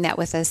sharing that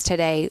with us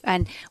today.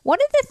 And one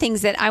of the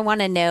things that I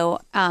want to know,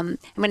 I'm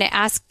going to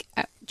ask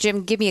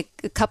Jim, give me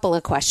a couple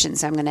of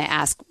questions I'm going to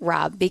ask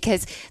Rob,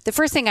 because the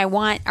first thing I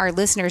want our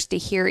listeners to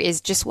hear is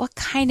just what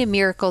kind of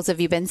miracles have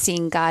you been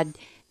seeing God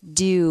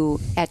do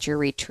at your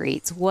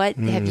retreats? What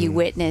have you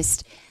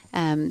witnessed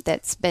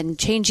that's been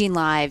changing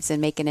lives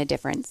and making a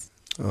difference?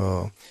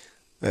 Oh,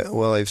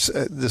 well,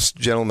 this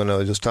gentleman I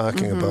was just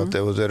talking about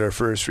that was at our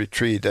first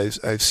retreat,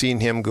 I've seen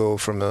him go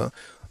from a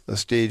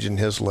stage in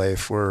his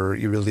life where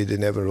he really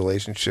didn't have a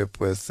relationship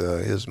with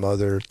his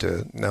mother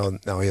to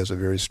now he has a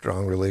very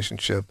strong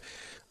relationship.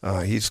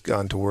 He's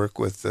gone to work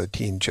with the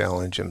Teen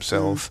Challenge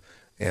himself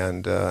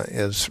and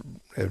has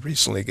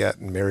recently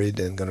gotten married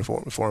and going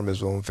to form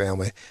his own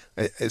family.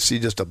 I see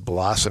just a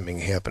blossoming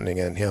happening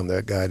in him.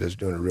 That God is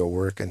doing real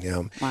work in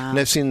him. Wow. And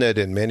I've seen that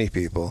in many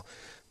people.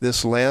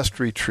 This last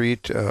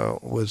retreat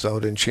was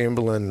out in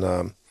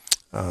Chamberlain,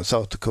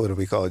 South Dakota.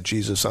 We call it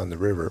Jesus on the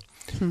River.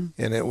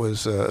 And it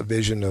was a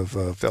vision of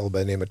a fellow by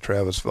the name of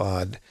Travis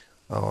Vaught,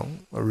 a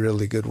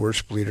really good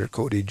worship leader.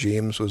 Cody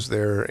James was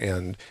there,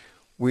 and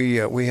we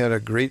had a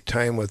great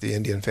time with the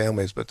Indian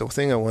families. But the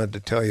thing I wanted to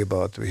tell you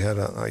about, we had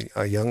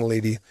a young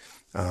lady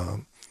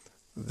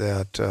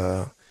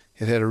that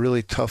had a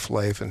really tough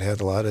life and had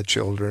a lot of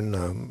children,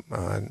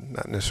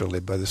 not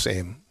necessarily by the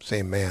same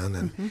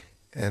man,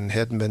 and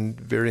hadn't been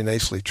very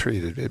nicely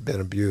treated, had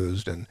been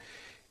abused. And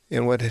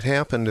what had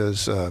happened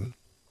is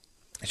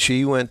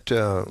she went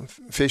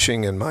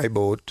fishing in my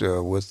boat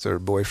with her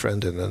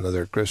boyfriend and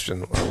another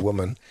Christian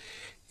woman,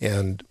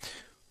 and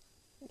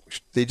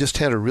they just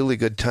had a really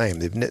good time.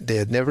 They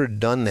had never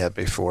done that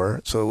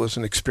before, so it was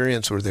an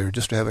experience where they were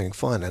just having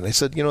fun. And I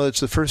said, it's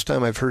the first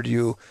time I've heard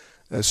you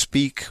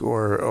speak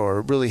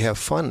or really have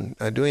fun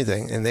doing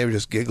anything. And they were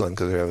just giggling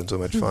because they were having so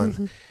much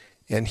fun.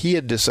 And he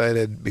had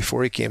decided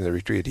before he came to the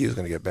retreat he was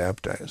going to get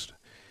baptized.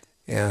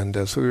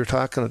 And so we were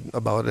talking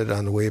about it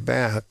on the way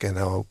back and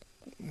how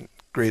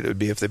great it would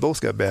be if they both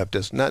got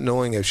baptized, not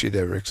knowing if she'd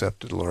ever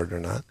accepted the Lord or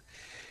not.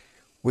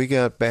 We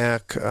got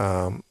back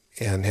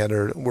and had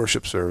our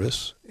worship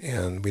service,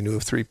 and we knew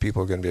if 3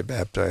 people were going to be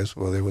baptized.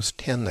 Well, there was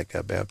 10 that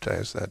got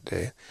baptized that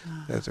day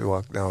as we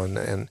walked down.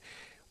 And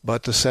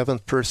About the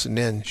seventh person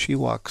in, she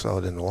walks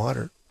out in the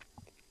water.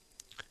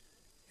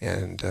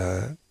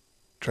 And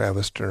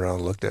Travis turned around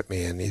and looked at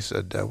me, and he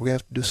said, we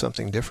have to do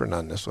something different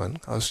on this one.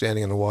 I was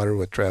standing in the water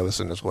with Travis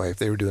and his wife.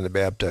 They were doing the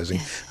baptizing.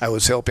 I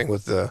was helping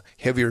with the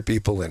heavier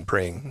people and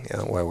praying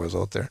while I was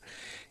out there.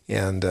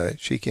 And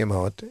she came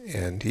out,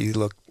 and he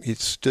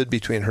stood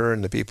between her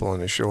and the people on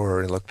the shore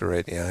and looked her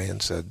right in the eye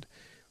and said,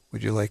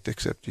 would you like to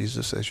accept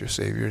Jesus as your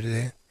Savior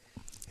today?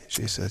 And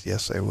she said,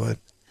 yes, I would.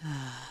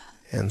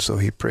 And so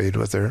he prayed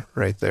with her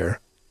right there.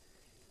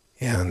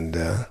 And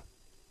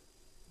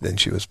then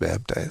she was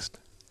baptized.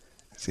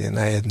 See, and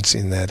I hadn't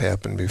seen that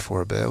happen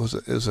before, but it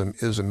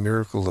was a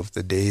miracle of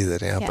the day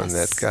that happened.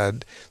 Yes. That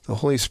God, the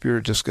Holy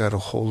Spirit just got a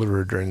hold of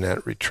her during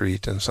that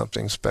retreat, and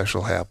something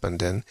special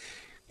happened, and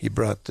he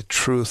brought the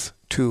truth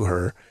to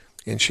her,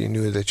 and she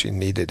knew that she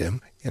needed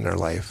him in her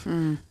life.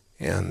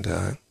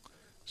 And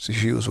so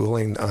she was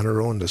willing on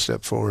her own to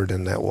step forward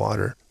in that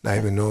water, not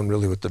even knowing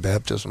really what the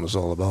baptism was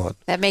all about.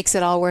 That makes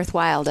it all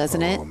worthwhile,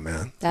 doesn't it? Oh,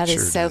 man. That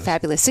is so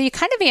fabulous. So you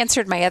kind of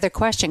answered my other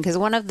question, because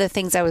one of the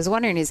things I was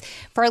wondering is,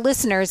 for our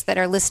listeners that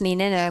are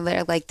listening in and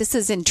they're like, this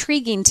is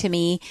intriguing to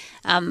me.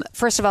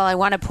 First of all, I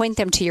want to point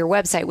them to your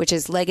website, which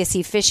is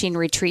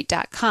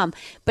legacyfishingretreat.com.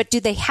 But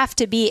do they have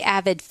to be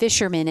avid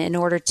fishermen in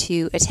order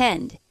to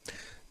attend?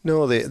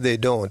 No, they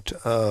don't.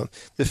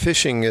 The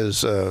fishing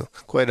is,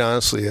 quite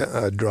honestly,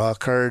 a draw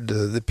card.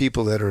 The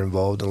people that are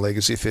involved in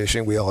legacy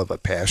fishing, we all have a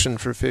passion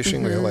for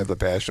fishing. We all have a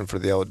passion for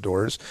the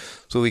outdoors,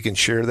 so we can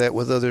share that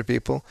with other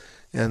people.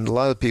 And a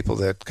lot of people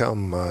that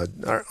come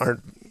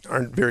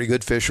aren't very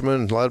good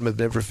fishermen. A lot of them have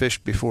never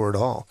fished before at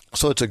all.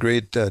 So it's a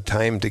great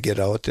time to get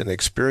out and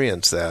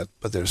experience that.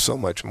 But there's so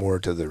much more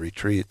to the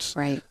retreats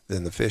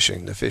than the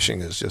fishing. The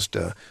fishing is just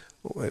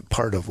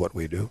part of what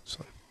we do.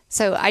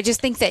 So I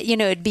just think that,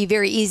 it'd be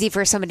very easy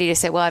for somebody to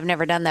say, well, I've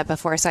never done that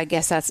before, so I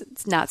guess that's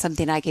not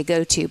something I could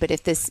go to. But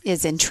if this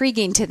is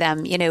intriguing to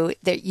them,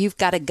 that you've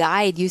got a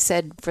guide, you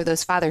said, for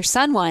those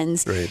father-son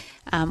ones,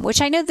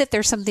 which I know that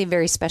there's something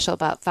very special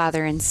about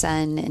father and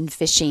son and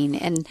fishing.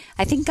 And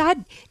I think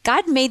God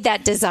made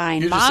that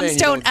design. Moms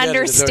don't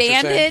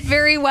understand it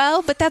very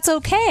well, but that's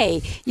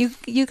okay.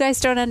 You guys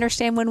don't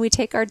understand when we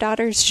take our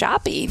daughters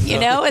shopping,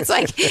 It's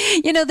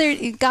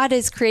like, God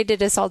has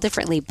created us all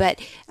differently. But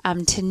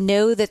to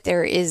know that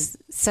there is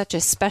such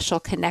a special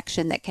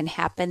connection that can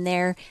happen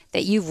there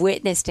that you've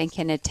witnessed and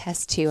can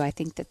attest to, I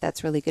think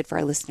that's really good for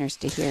our listeners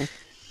to hear.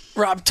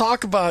 Rob,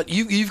 talk about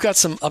you've got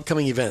some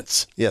upcoming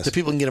events that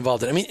people can get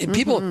involved in. I mean,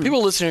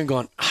 people listening are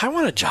going, I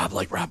want a job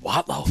like Rob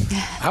Watlow.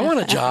 I want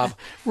a job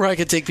where I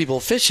could take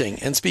people fishing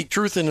and speak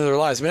truth into their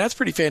lives. I mean, that's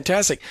pretty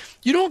fantastic.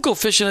 You don't go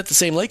fishing at the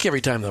same lake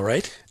every time, though,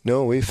 right?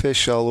 No, we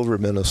fish all over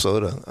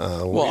Minnesota.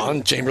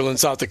 On Chamberlain,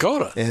 South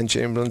Dakota. And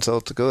Chamberlain,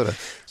 South Dakota.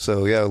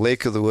 So, yeah,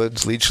 Lake of the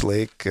Woods, Leech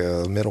Lake,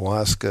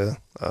 Minnewaska,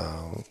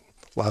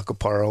 Lac qui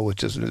Parle,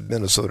 which is the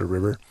Minnesota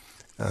River.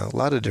 A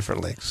lot of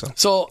different lakes.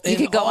 So you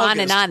could go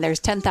on and on. There's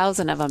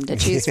 10,000 of them to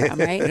choose from,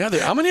 right? Yeah.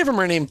 How many of them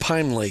are named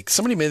Pine Lake?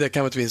 Somebody made that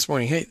comment to me this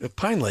morning. Hey,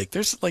 Pine Lake,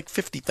 there's like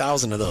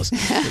 50,000 of those.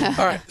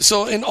 All right.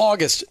 So in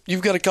August,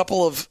 you've got a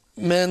couple of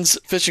men's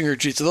fishing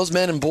retreats. Are those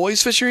men and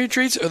boys fishing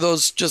retreats, or are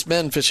those just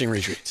men fishing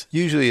retreats?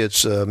 Usually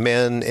it's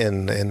men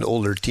and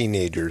older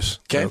teenagers.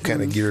 Okay.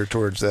 Kind of geared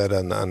towards that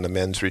on the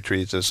men's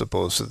retreats as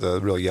opposed to the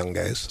real young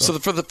guys. So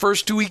for the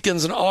first 2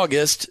 weekends in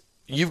August,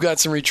 you've got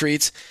some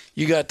retreats.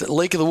 You got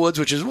Lake of the Woods,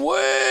 which is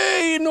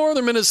way in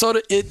northern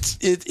Minnesota. It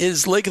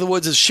is Lake of the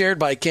Woods is shared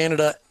by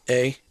Canada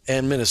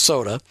and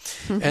Minnesota.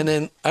 And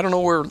then I don't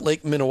know where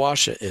Lake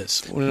Minnewaska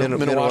is.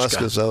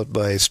 Minnewaska is out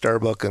by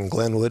Starbuck and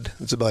Glenwood.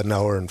 It's about an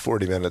hour and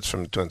 40 minutes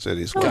from the Twin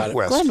Cities. Got it.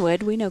 West.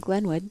 Glenwood, we know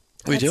Glenwood.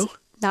 We do?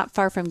 Not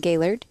far from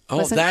Gaylord.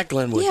 Oh, that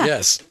Glenwood,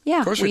 yes. Yeah,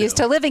 of course we used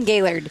to live in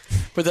Gaylord.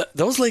 But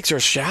those lakes are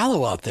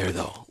shallow out there,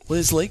 though.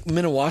 Is Lake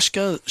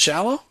Minnewaska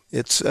shallow?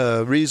 It's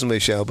reasonably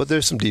shallow, but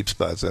there's some deep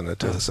spots in it,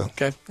 too. So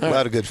a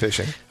lot of good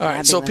fishing. All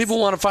right, so if people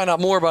want to find out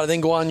more about it, then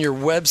go on your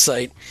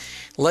website,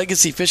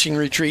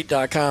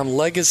 legacyfishingretreat.com,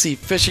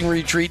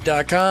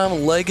 legacyfishingretreat.com,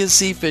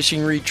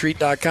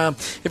 legacyfishingretreat.com.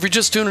 If you're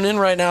just tuning in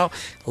right now,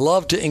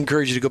 love to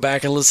encourage you to go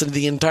back and listen to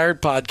the entire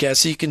podcast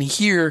so you can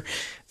hear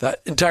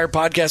that entire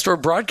podcast or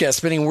broadcast,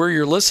 depending where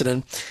you're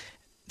listening,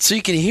 so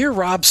you can hear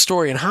Rob's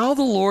story and how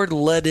the Lord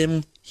led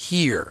him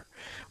here.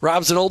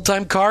 Rob's an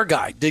old-time car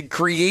guy, did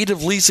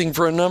creative leasing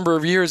for a number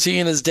of years. He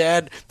and his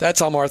dad,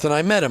 that's how Martha and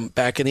I met him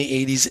back in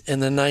the 80s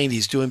and the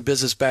 90s, doing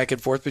business back and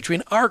forth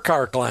between our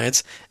car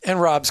clients and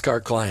Rob's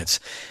car clients.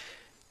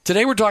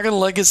 Today we're talking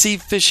legacy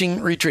fishing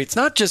retreats,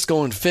 not just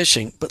going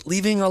fishing, but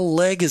leaving a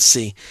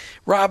legacy.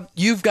 Rob,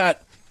 you've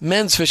got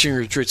men's fishing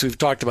retreats we've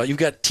talked about. You've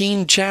got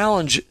teen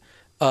challenge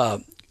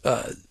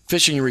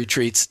fishing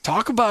retreats.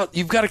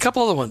 You've got a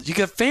couple other ones. You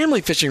got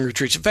family fishing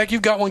retreats. In fact,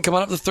 you've got one coming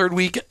up the third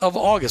week of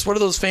August. What are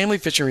those family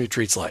fishing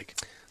retreats like?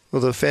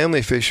 Well, the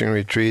family fishing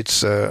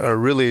retreats are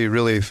really,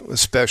 really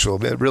special,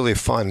 really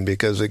fun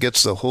because it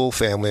gets the whole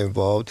family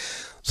involved.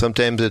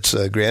 Sometimes it's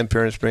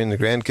grandparents bringing the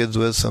grandkids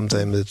with.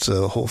 Sometimes it's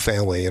a whole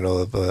family,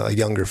 of a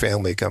younger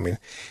family coming.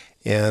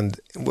 And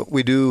what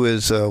we do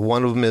is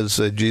one of them is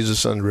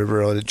Jesus on the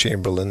River out at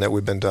Chamberlain that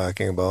we've been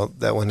talking about.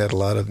 That one had a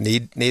lot of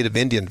Native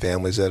Indian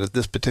families at it.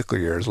 This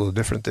particular year is a little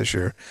different this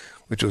year,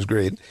 which was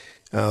great.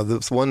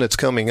 The one that's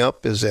coming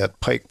up is at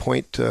Pike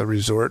Point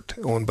Resort,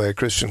 owned by a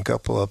Christian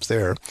couple up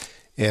there.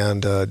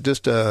 And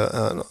just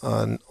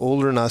an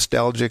older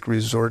nostalgic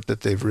resort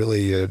that they've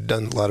really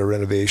done a lot of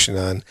renovation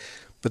on.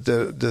 But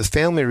the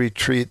family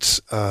retreats,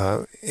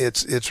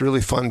 it's really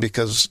fun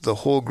because the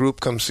whole group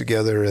comes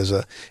together as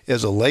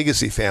a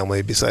legacy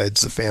family.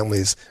 Besides the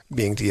families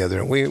being together,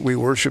 and we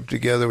worship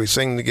together, we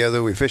sing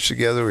together, we fish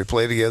together, we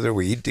play together,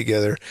 we eat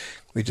together.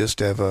 We just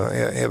have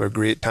a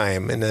great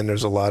time, and then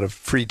there's a lot of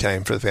free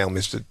time for the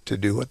families to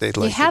do what they'd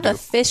like to do. You have a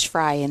fish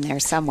fry in there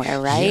somewhere,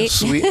 right?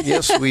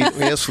 Yes,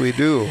 we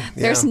do. Yeah.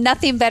 There's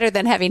nothing better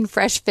than having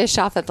fresh fish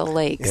off at the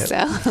lake. Yeah.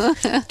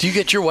 So, Do you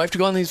get your wife to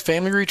go on these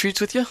family retreats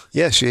with you?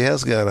 Yeah, she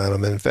has gone on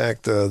them. In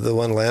fact, the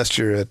one last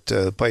year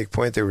at Pike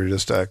Point that we were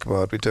just talking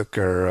about, we took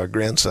our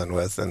grandson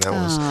with, and that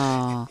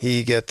was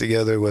he got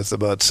together with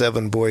about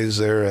 7 boys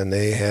there, and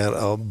they had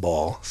a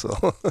ball.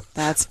 So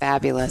that's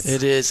fabulous.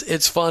 It is.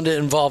 It's fun to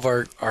involve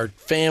our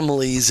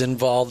families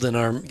involved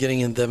in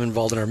getting them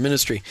involved in our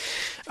ministry.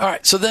 All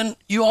right. So then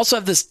you also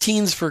have this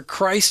Teens for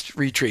Christ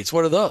retreats.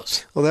 What are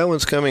those? Well, that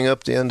one's coming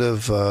up the end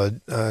of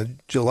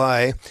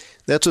July.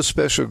 That's a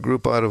special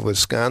group out of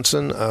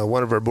Wisconsin.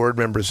 One of our board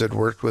members had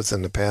worked with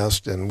in the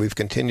past, and we've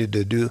continued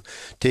to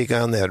take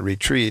on that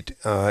retreat.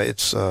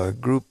 It's a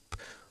group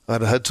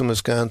out of Hudson,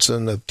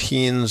 Wisconsin, of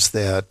teens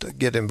that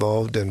get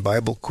involved in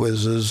Bible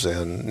quizzes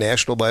and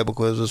national Bible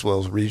quizzes as well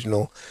as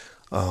regional.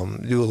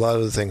 Do a lot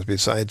of the things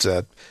besides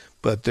that.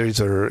 But these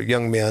are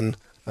young men,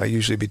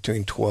 usually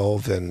between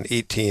 12 and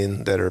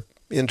 18, that are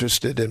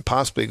interested in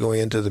possibly going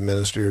into the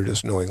ministry or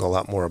just knowing a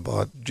lot more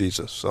about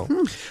Jesus. So,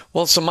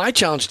 Well, so my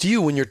challenge to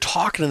you when you're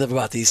talking to them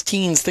about these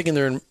teens thinking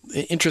they're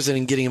interested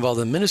in getting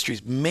involved in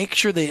ministries, make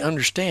sure they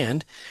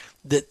understand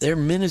that their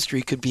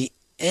ministry could be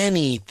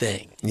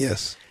anything.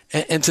 yes.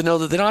 And to know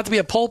that they don't have to be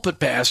a pulpit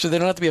pastor, they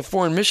don't have to be a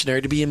foreign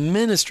missionary to be in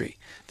ministry.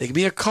 They could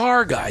be a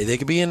car guy, they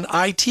could be an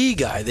IT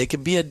guy, they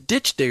could be a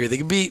ditch digger, they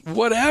could be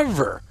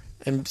whatever,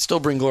 and still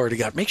bring glory to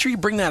God. Make sure you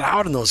bring that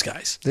out in those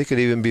guys. They could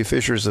even be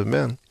fishers of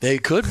men. They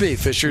could be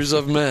fishers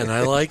of men.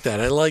 I like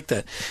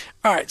that.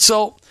 All right,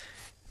 so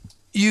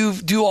you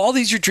do all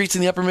these retreats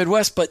in the upper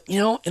Midwest, but,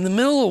 in the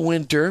middle of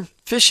winter,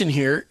 fishing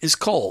here is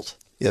cold.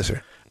 Yes,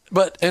 sir.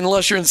 But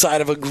unless you're inside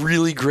of a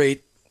really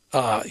great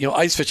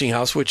ice fishing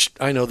house, which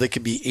I know they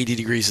could be 80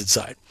 degrees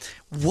inside.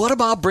 What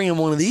about bringing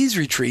one of these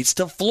retreats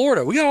to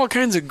Florida? We got all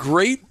kinds of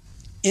great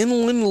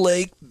inland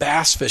lake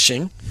bass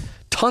fishing,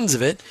 tons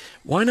of it.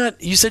 Why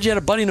not? You said you had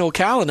a buddy in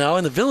Ocala now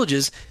in the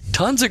Villages,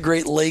 tons of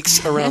great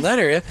lakes around that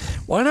area.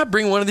 Why not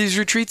bring one of these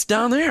retreats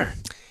down there?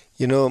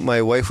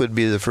 My wife would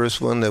be the first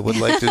one that would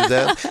like to do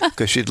that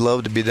because she'd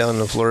love to be down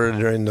in Florida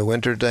during the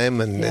winter time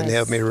and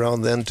have me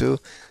around then too.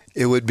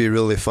 It would be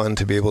really fun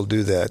to be able to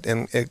do that.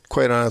 And it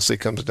quite honestly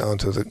comes down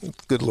to the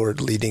good Lord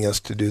leading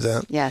us to do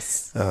that.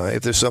 Yes.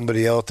 If there's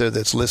somebody out there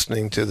that's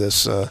listening to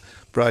this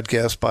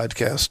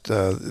podcast,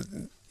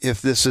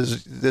 if this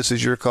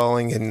is your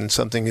calling and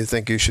something you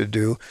think you should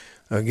do,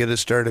 get it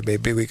started.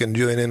 Maybe we can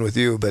join in with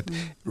you. But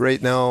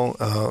right now,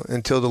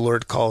 until the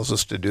Lord calls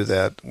us to do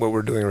that, what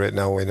we're doing right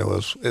now we know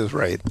is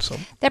right. So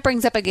that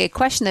brings up a good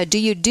question, though. Do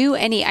you do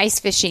any ice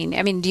fishing?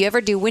 I mean, do you ever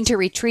do winter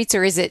retreats,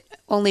 or is it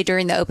only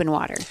during the open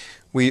water?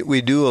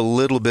 We do a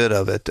little bit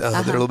of it. They're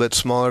a little bit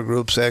smaller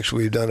groups.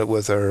 Actually, we've done it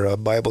with our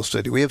Bible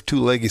study. We have 2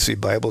 legacy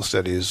Bible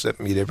studies that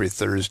meet every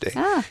Thursday.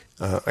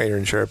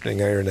 Iron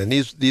sharpening iron. And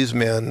these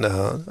men,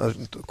 I'll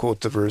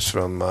quote the verse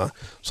from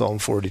Psalm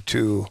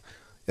 42,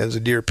 as a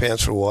deer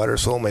pants for water,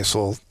 so my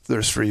soul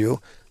thirsts for you.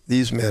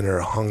 These men are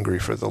hungry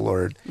for the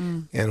Lord.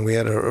 And we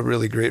had a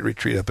really great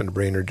retreat up in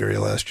Brainerd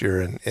area last year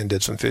and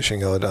did some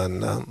fishing out on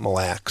Mille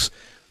Lacs.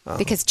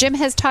 Because Jim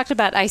has talked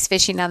about ice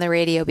fishing on the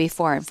radio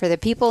before. And for the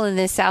people in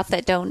the South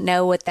that don't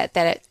know what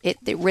that it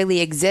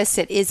really exists,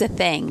 it is a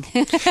thing.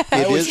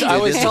 I always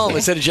tell them, I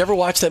said, did you ever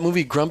watch that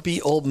movie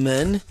Grumpy Old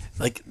Men?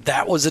 Like,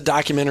 that was a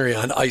documentary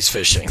on ice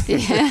fishing.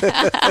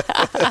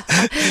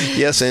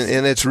 Yes,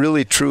 and it's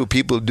really true.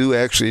 People do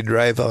actually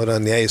drive out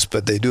on the ice,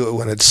 but they do it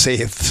when it's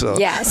safe. So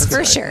yes,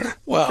 for sure.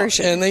 Well, for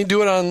sure. And they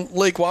do it on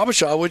Lake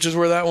Wabasha, which is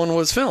where that one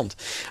was filmed.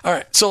 All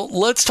right, so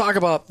let's talk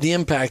about the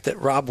impact that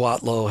Rob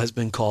Watlow has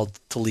been called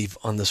to leave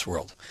on this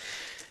world.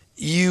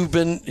 You've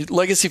been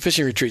Legacy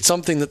Fishing Retreat,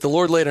 something that the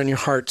Lord laid on your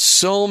heart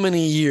so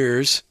many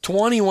years,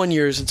 21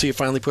 years until you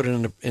finally put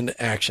it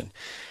into action.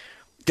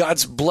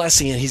 God's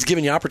blessing it. He's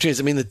given you opportunities.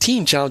 I mean, the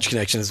Teen Challenge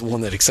Connection is the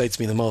one that excites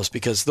me the most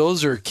because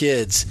those are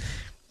kids.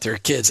 They're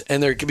kids.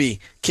 And there could be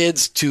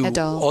kids to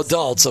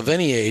adults of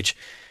any age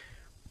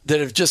that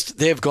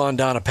have gone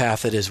down a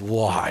path that is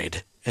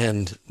wide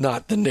and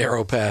not the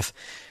narrow path.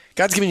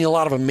 God's given you a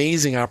lot of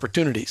amazing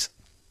opportunities.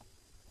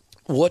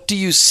 What do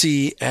you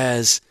see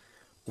as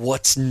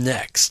what's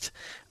next?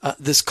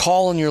 This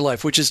call in your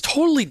life, which is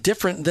totally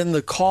different than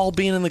the call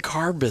being in the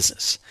car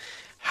business.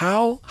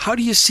 How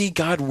do you see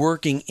God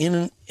working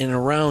in and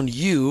around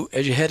you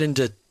as you head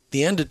into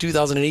the end of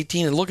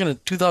 2018 and looking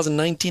at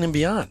 2019 and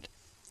beyond?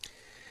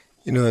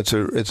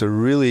 It's a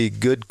really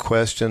good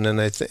question, and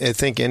I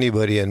think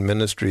anybody in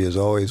ministry is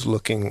always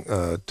looking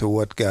to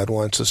what God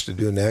wants us to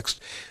do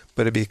next.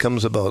 But it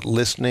becomes about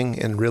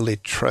listening and really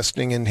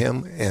trusting in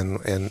Him,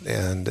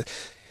 and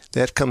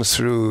that comes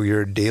through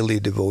your daily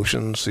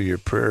devotions, through your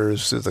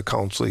prayers, through the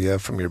counsel you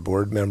have from your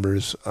board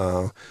members,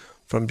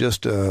 from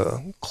just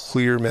a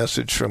clear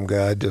message from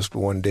God just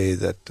one day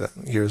that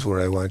here's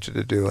what I want you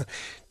to do.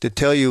 To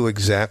tell you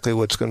exactly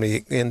what's going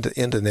to be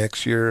into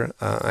next year,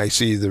 I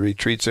see the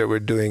retreats that we're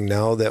doing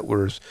now that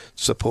we're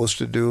supposed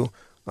to do.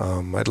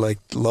 I'd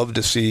love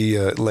to see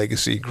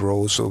Legacy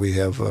grow so we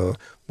have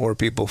more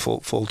people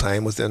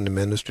full-time within the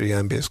ministry.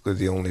 I'm basically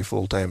the only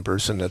full-time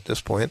person at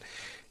this point.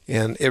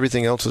 And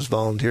everything else is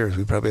volunteers.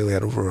 We probably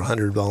had over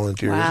 100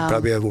 volunteers. Wow. We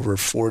probably have over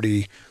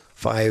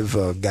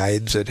 45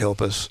 guides that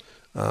help us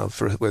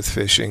with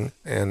fishing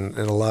and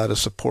a lot of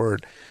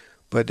support.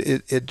 But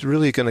it's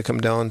really going to come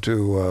down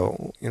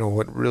to,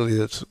 what really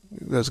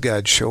does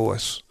God show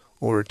us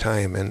over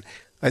time. And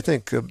I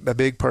think a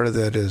big part of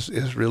that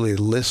is really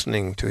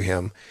listening to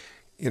Him.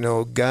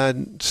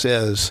 God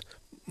says,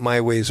 my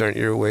ways aren't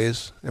your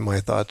ways, and my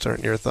thoughts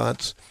aren't your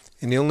thoughts.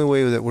 And the only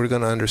way that we're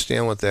going to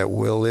understand what that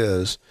will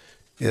is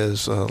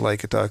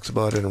like it talks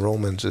about in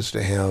Romans, is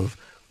to have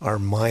our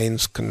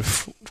minds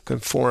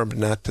conformed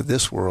not to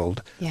this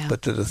world,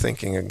 but to the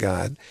thinking of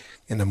God.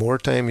 And the more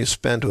time you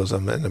spend with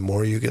Him and the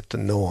more you get to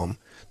know Him,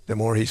 the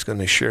more He's going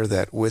to share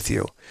that with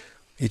you.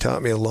 He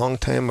taught me a long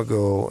time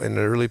ago in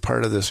the early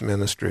part of this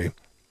ministry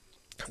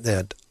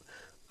that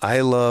I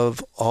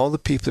love all the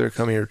people that are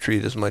coming to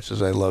retreat as much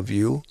as I love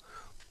you,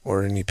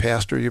 or any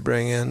pastor you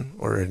bring in,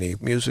 or any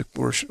music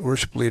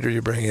worship leader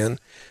you bring in.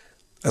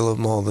 I love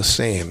them all the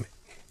same.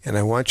 And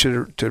I want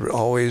you to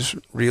always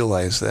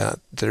realize that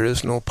there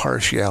is no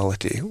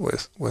partiality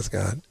with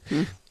God.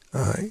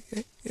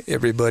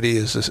 Everybody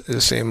is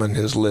the same on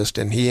His list,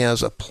 and He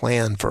has a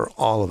plan for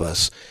all of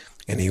us.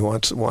 And He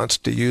wants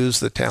to use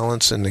the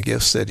talents and the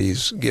gifts that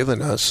He's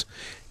given us,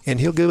 and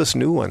He'll give us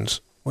new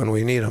ones when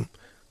we need them.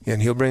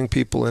 And He'll bring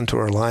people into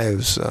our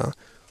lives.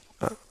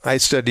 I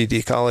studied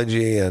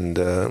ecology and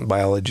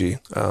biology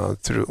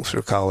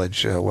through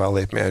college.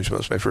 Wildlife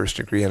management was my first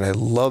degree, and I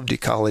loved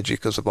ecology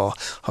because of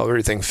how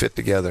everything fit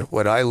together.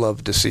 What I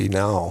love to see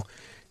now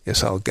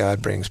is how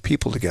God brings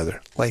people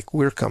together, like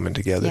we're coming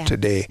together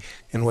today,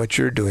 and what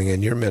you're doing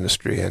in your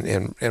ministry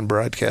and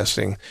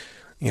broadcasting,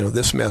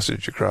 this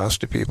message across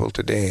to people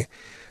today.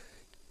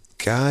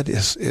 God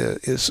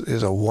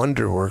is a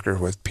wonder worker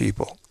with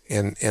people.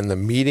 And the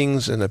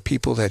meetings and the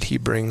people that He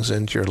brings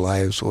into your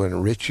lives will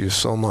enrich you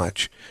so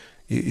much.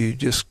 You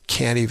just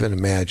can't even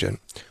imagine.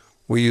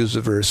 We use the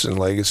verse in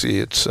Legacy.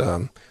 It's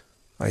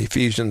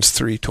Ephesians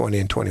 3:20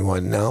 and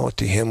 21. Now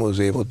to Him who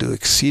is able to do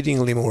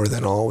exceedingly more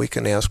than all we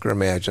can ask or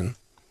imagine,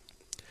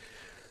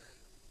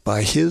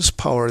 by His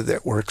power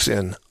that works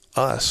in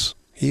us.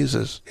 He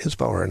uses His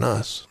power in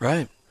us.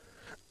 Right.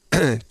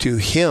 To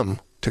Him,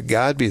 to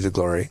God be the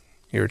glory.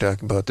 You were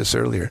talking about this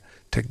earlier.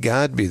 To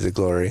God be the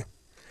glory.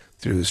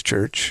 Through His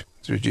church,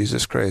 through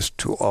Jesus Christ,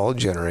 to all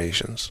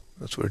generations.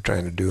 That's what we're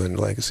trying to do in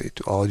Legacy,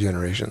 to all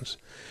generations.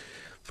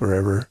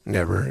 Forever,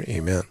 never,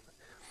 amen.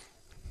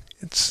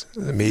 It's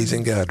an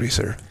amazing God we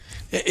serve.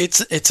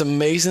 It's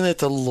amazing that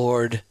the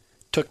Lord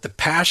took the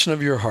passion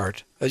of your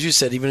heart. As you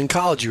said, even in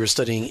college you were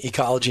studying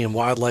ecology and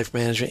wildlife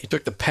management. He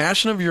took the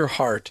passion of your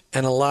heart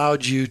and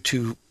allowed you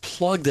to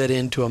plug that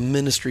into a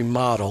ministry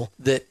model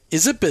that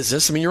is a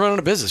business. I mean, you're running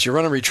a business. You're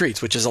running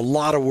retreats, which is a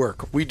lot of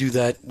work. We do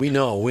that. We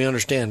know. We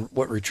understand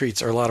what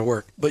retreats are a lot of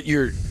work. But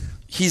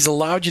He's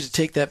allowed you to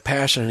take that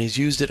passion, and He's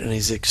used it, and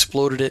He's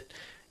exploded it,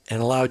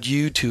 and allowed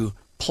you to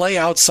play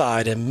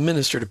outside and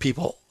minister to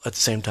people at the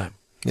same time.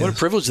 Yes. What a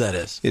privilege that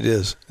is. It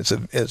is. It's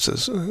an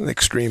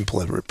extreme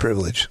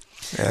privilege.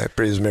 I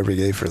praise Him every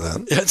day for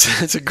that.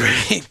 It's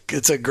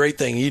a great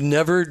thing. You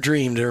never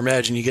dreamed or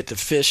imagined you get to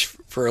fish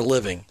for a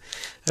living.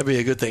 That'd be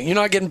a good thing. You're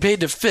not getting paid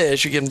to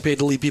fish. You're getting paid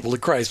to lead people to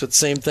Christ, but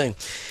same thing.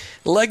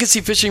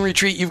 Legacy Fishing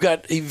Retreat. You've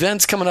got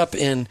events coming up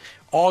in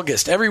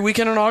August. Every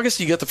weekend in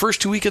August. You got the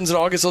first 2 weekends in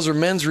August. Those are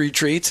men's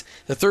retreats.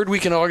 The third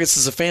week in August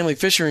is a family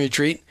fishing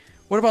retreat.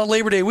 What about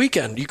Labor Day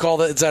weekend? You call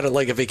that, is that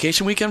like a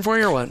vacation weekend for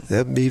you or what?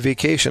 That'd be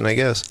vacation, I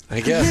guess. All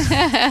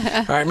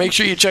right, make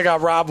sure you check out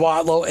Rob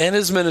Watlow and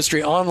his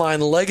ministry online,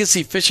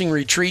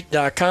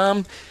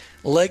 legacyfishingretreat.com,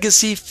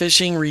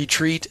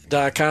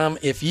 legacyfishingretreat.com.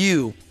 If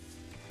you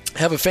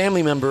have a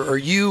family member or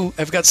you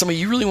have got somebody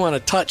you really want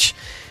to touch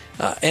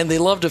and they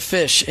love to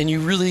fish and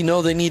you really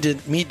know they need to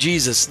meet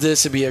Jesus,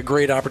 this would be a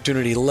great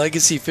opportunity.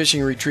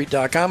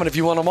 LegacyFishingRetreat.com. And if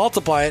you want to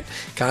multiply it,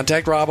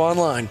 contact Rob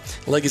online,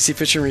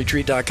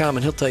 LegacyFishingRetreat.com,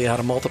 and he'll tell you how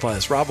to multiply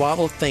this. Rob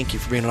Watlow, thank you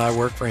for being on I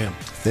Work for Him.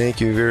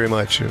 Thank you very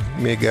much.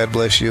 May God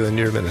bless you and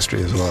your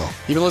ministry as well.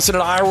 You've been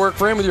listening to I Work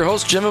for Him with your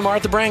hosts, Jim and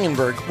Martha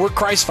Brangenberg. We're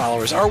Christ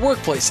followers. Our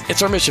workplace,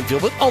 it's our mission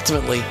field, but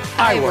ultimately,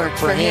 I work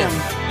for Him.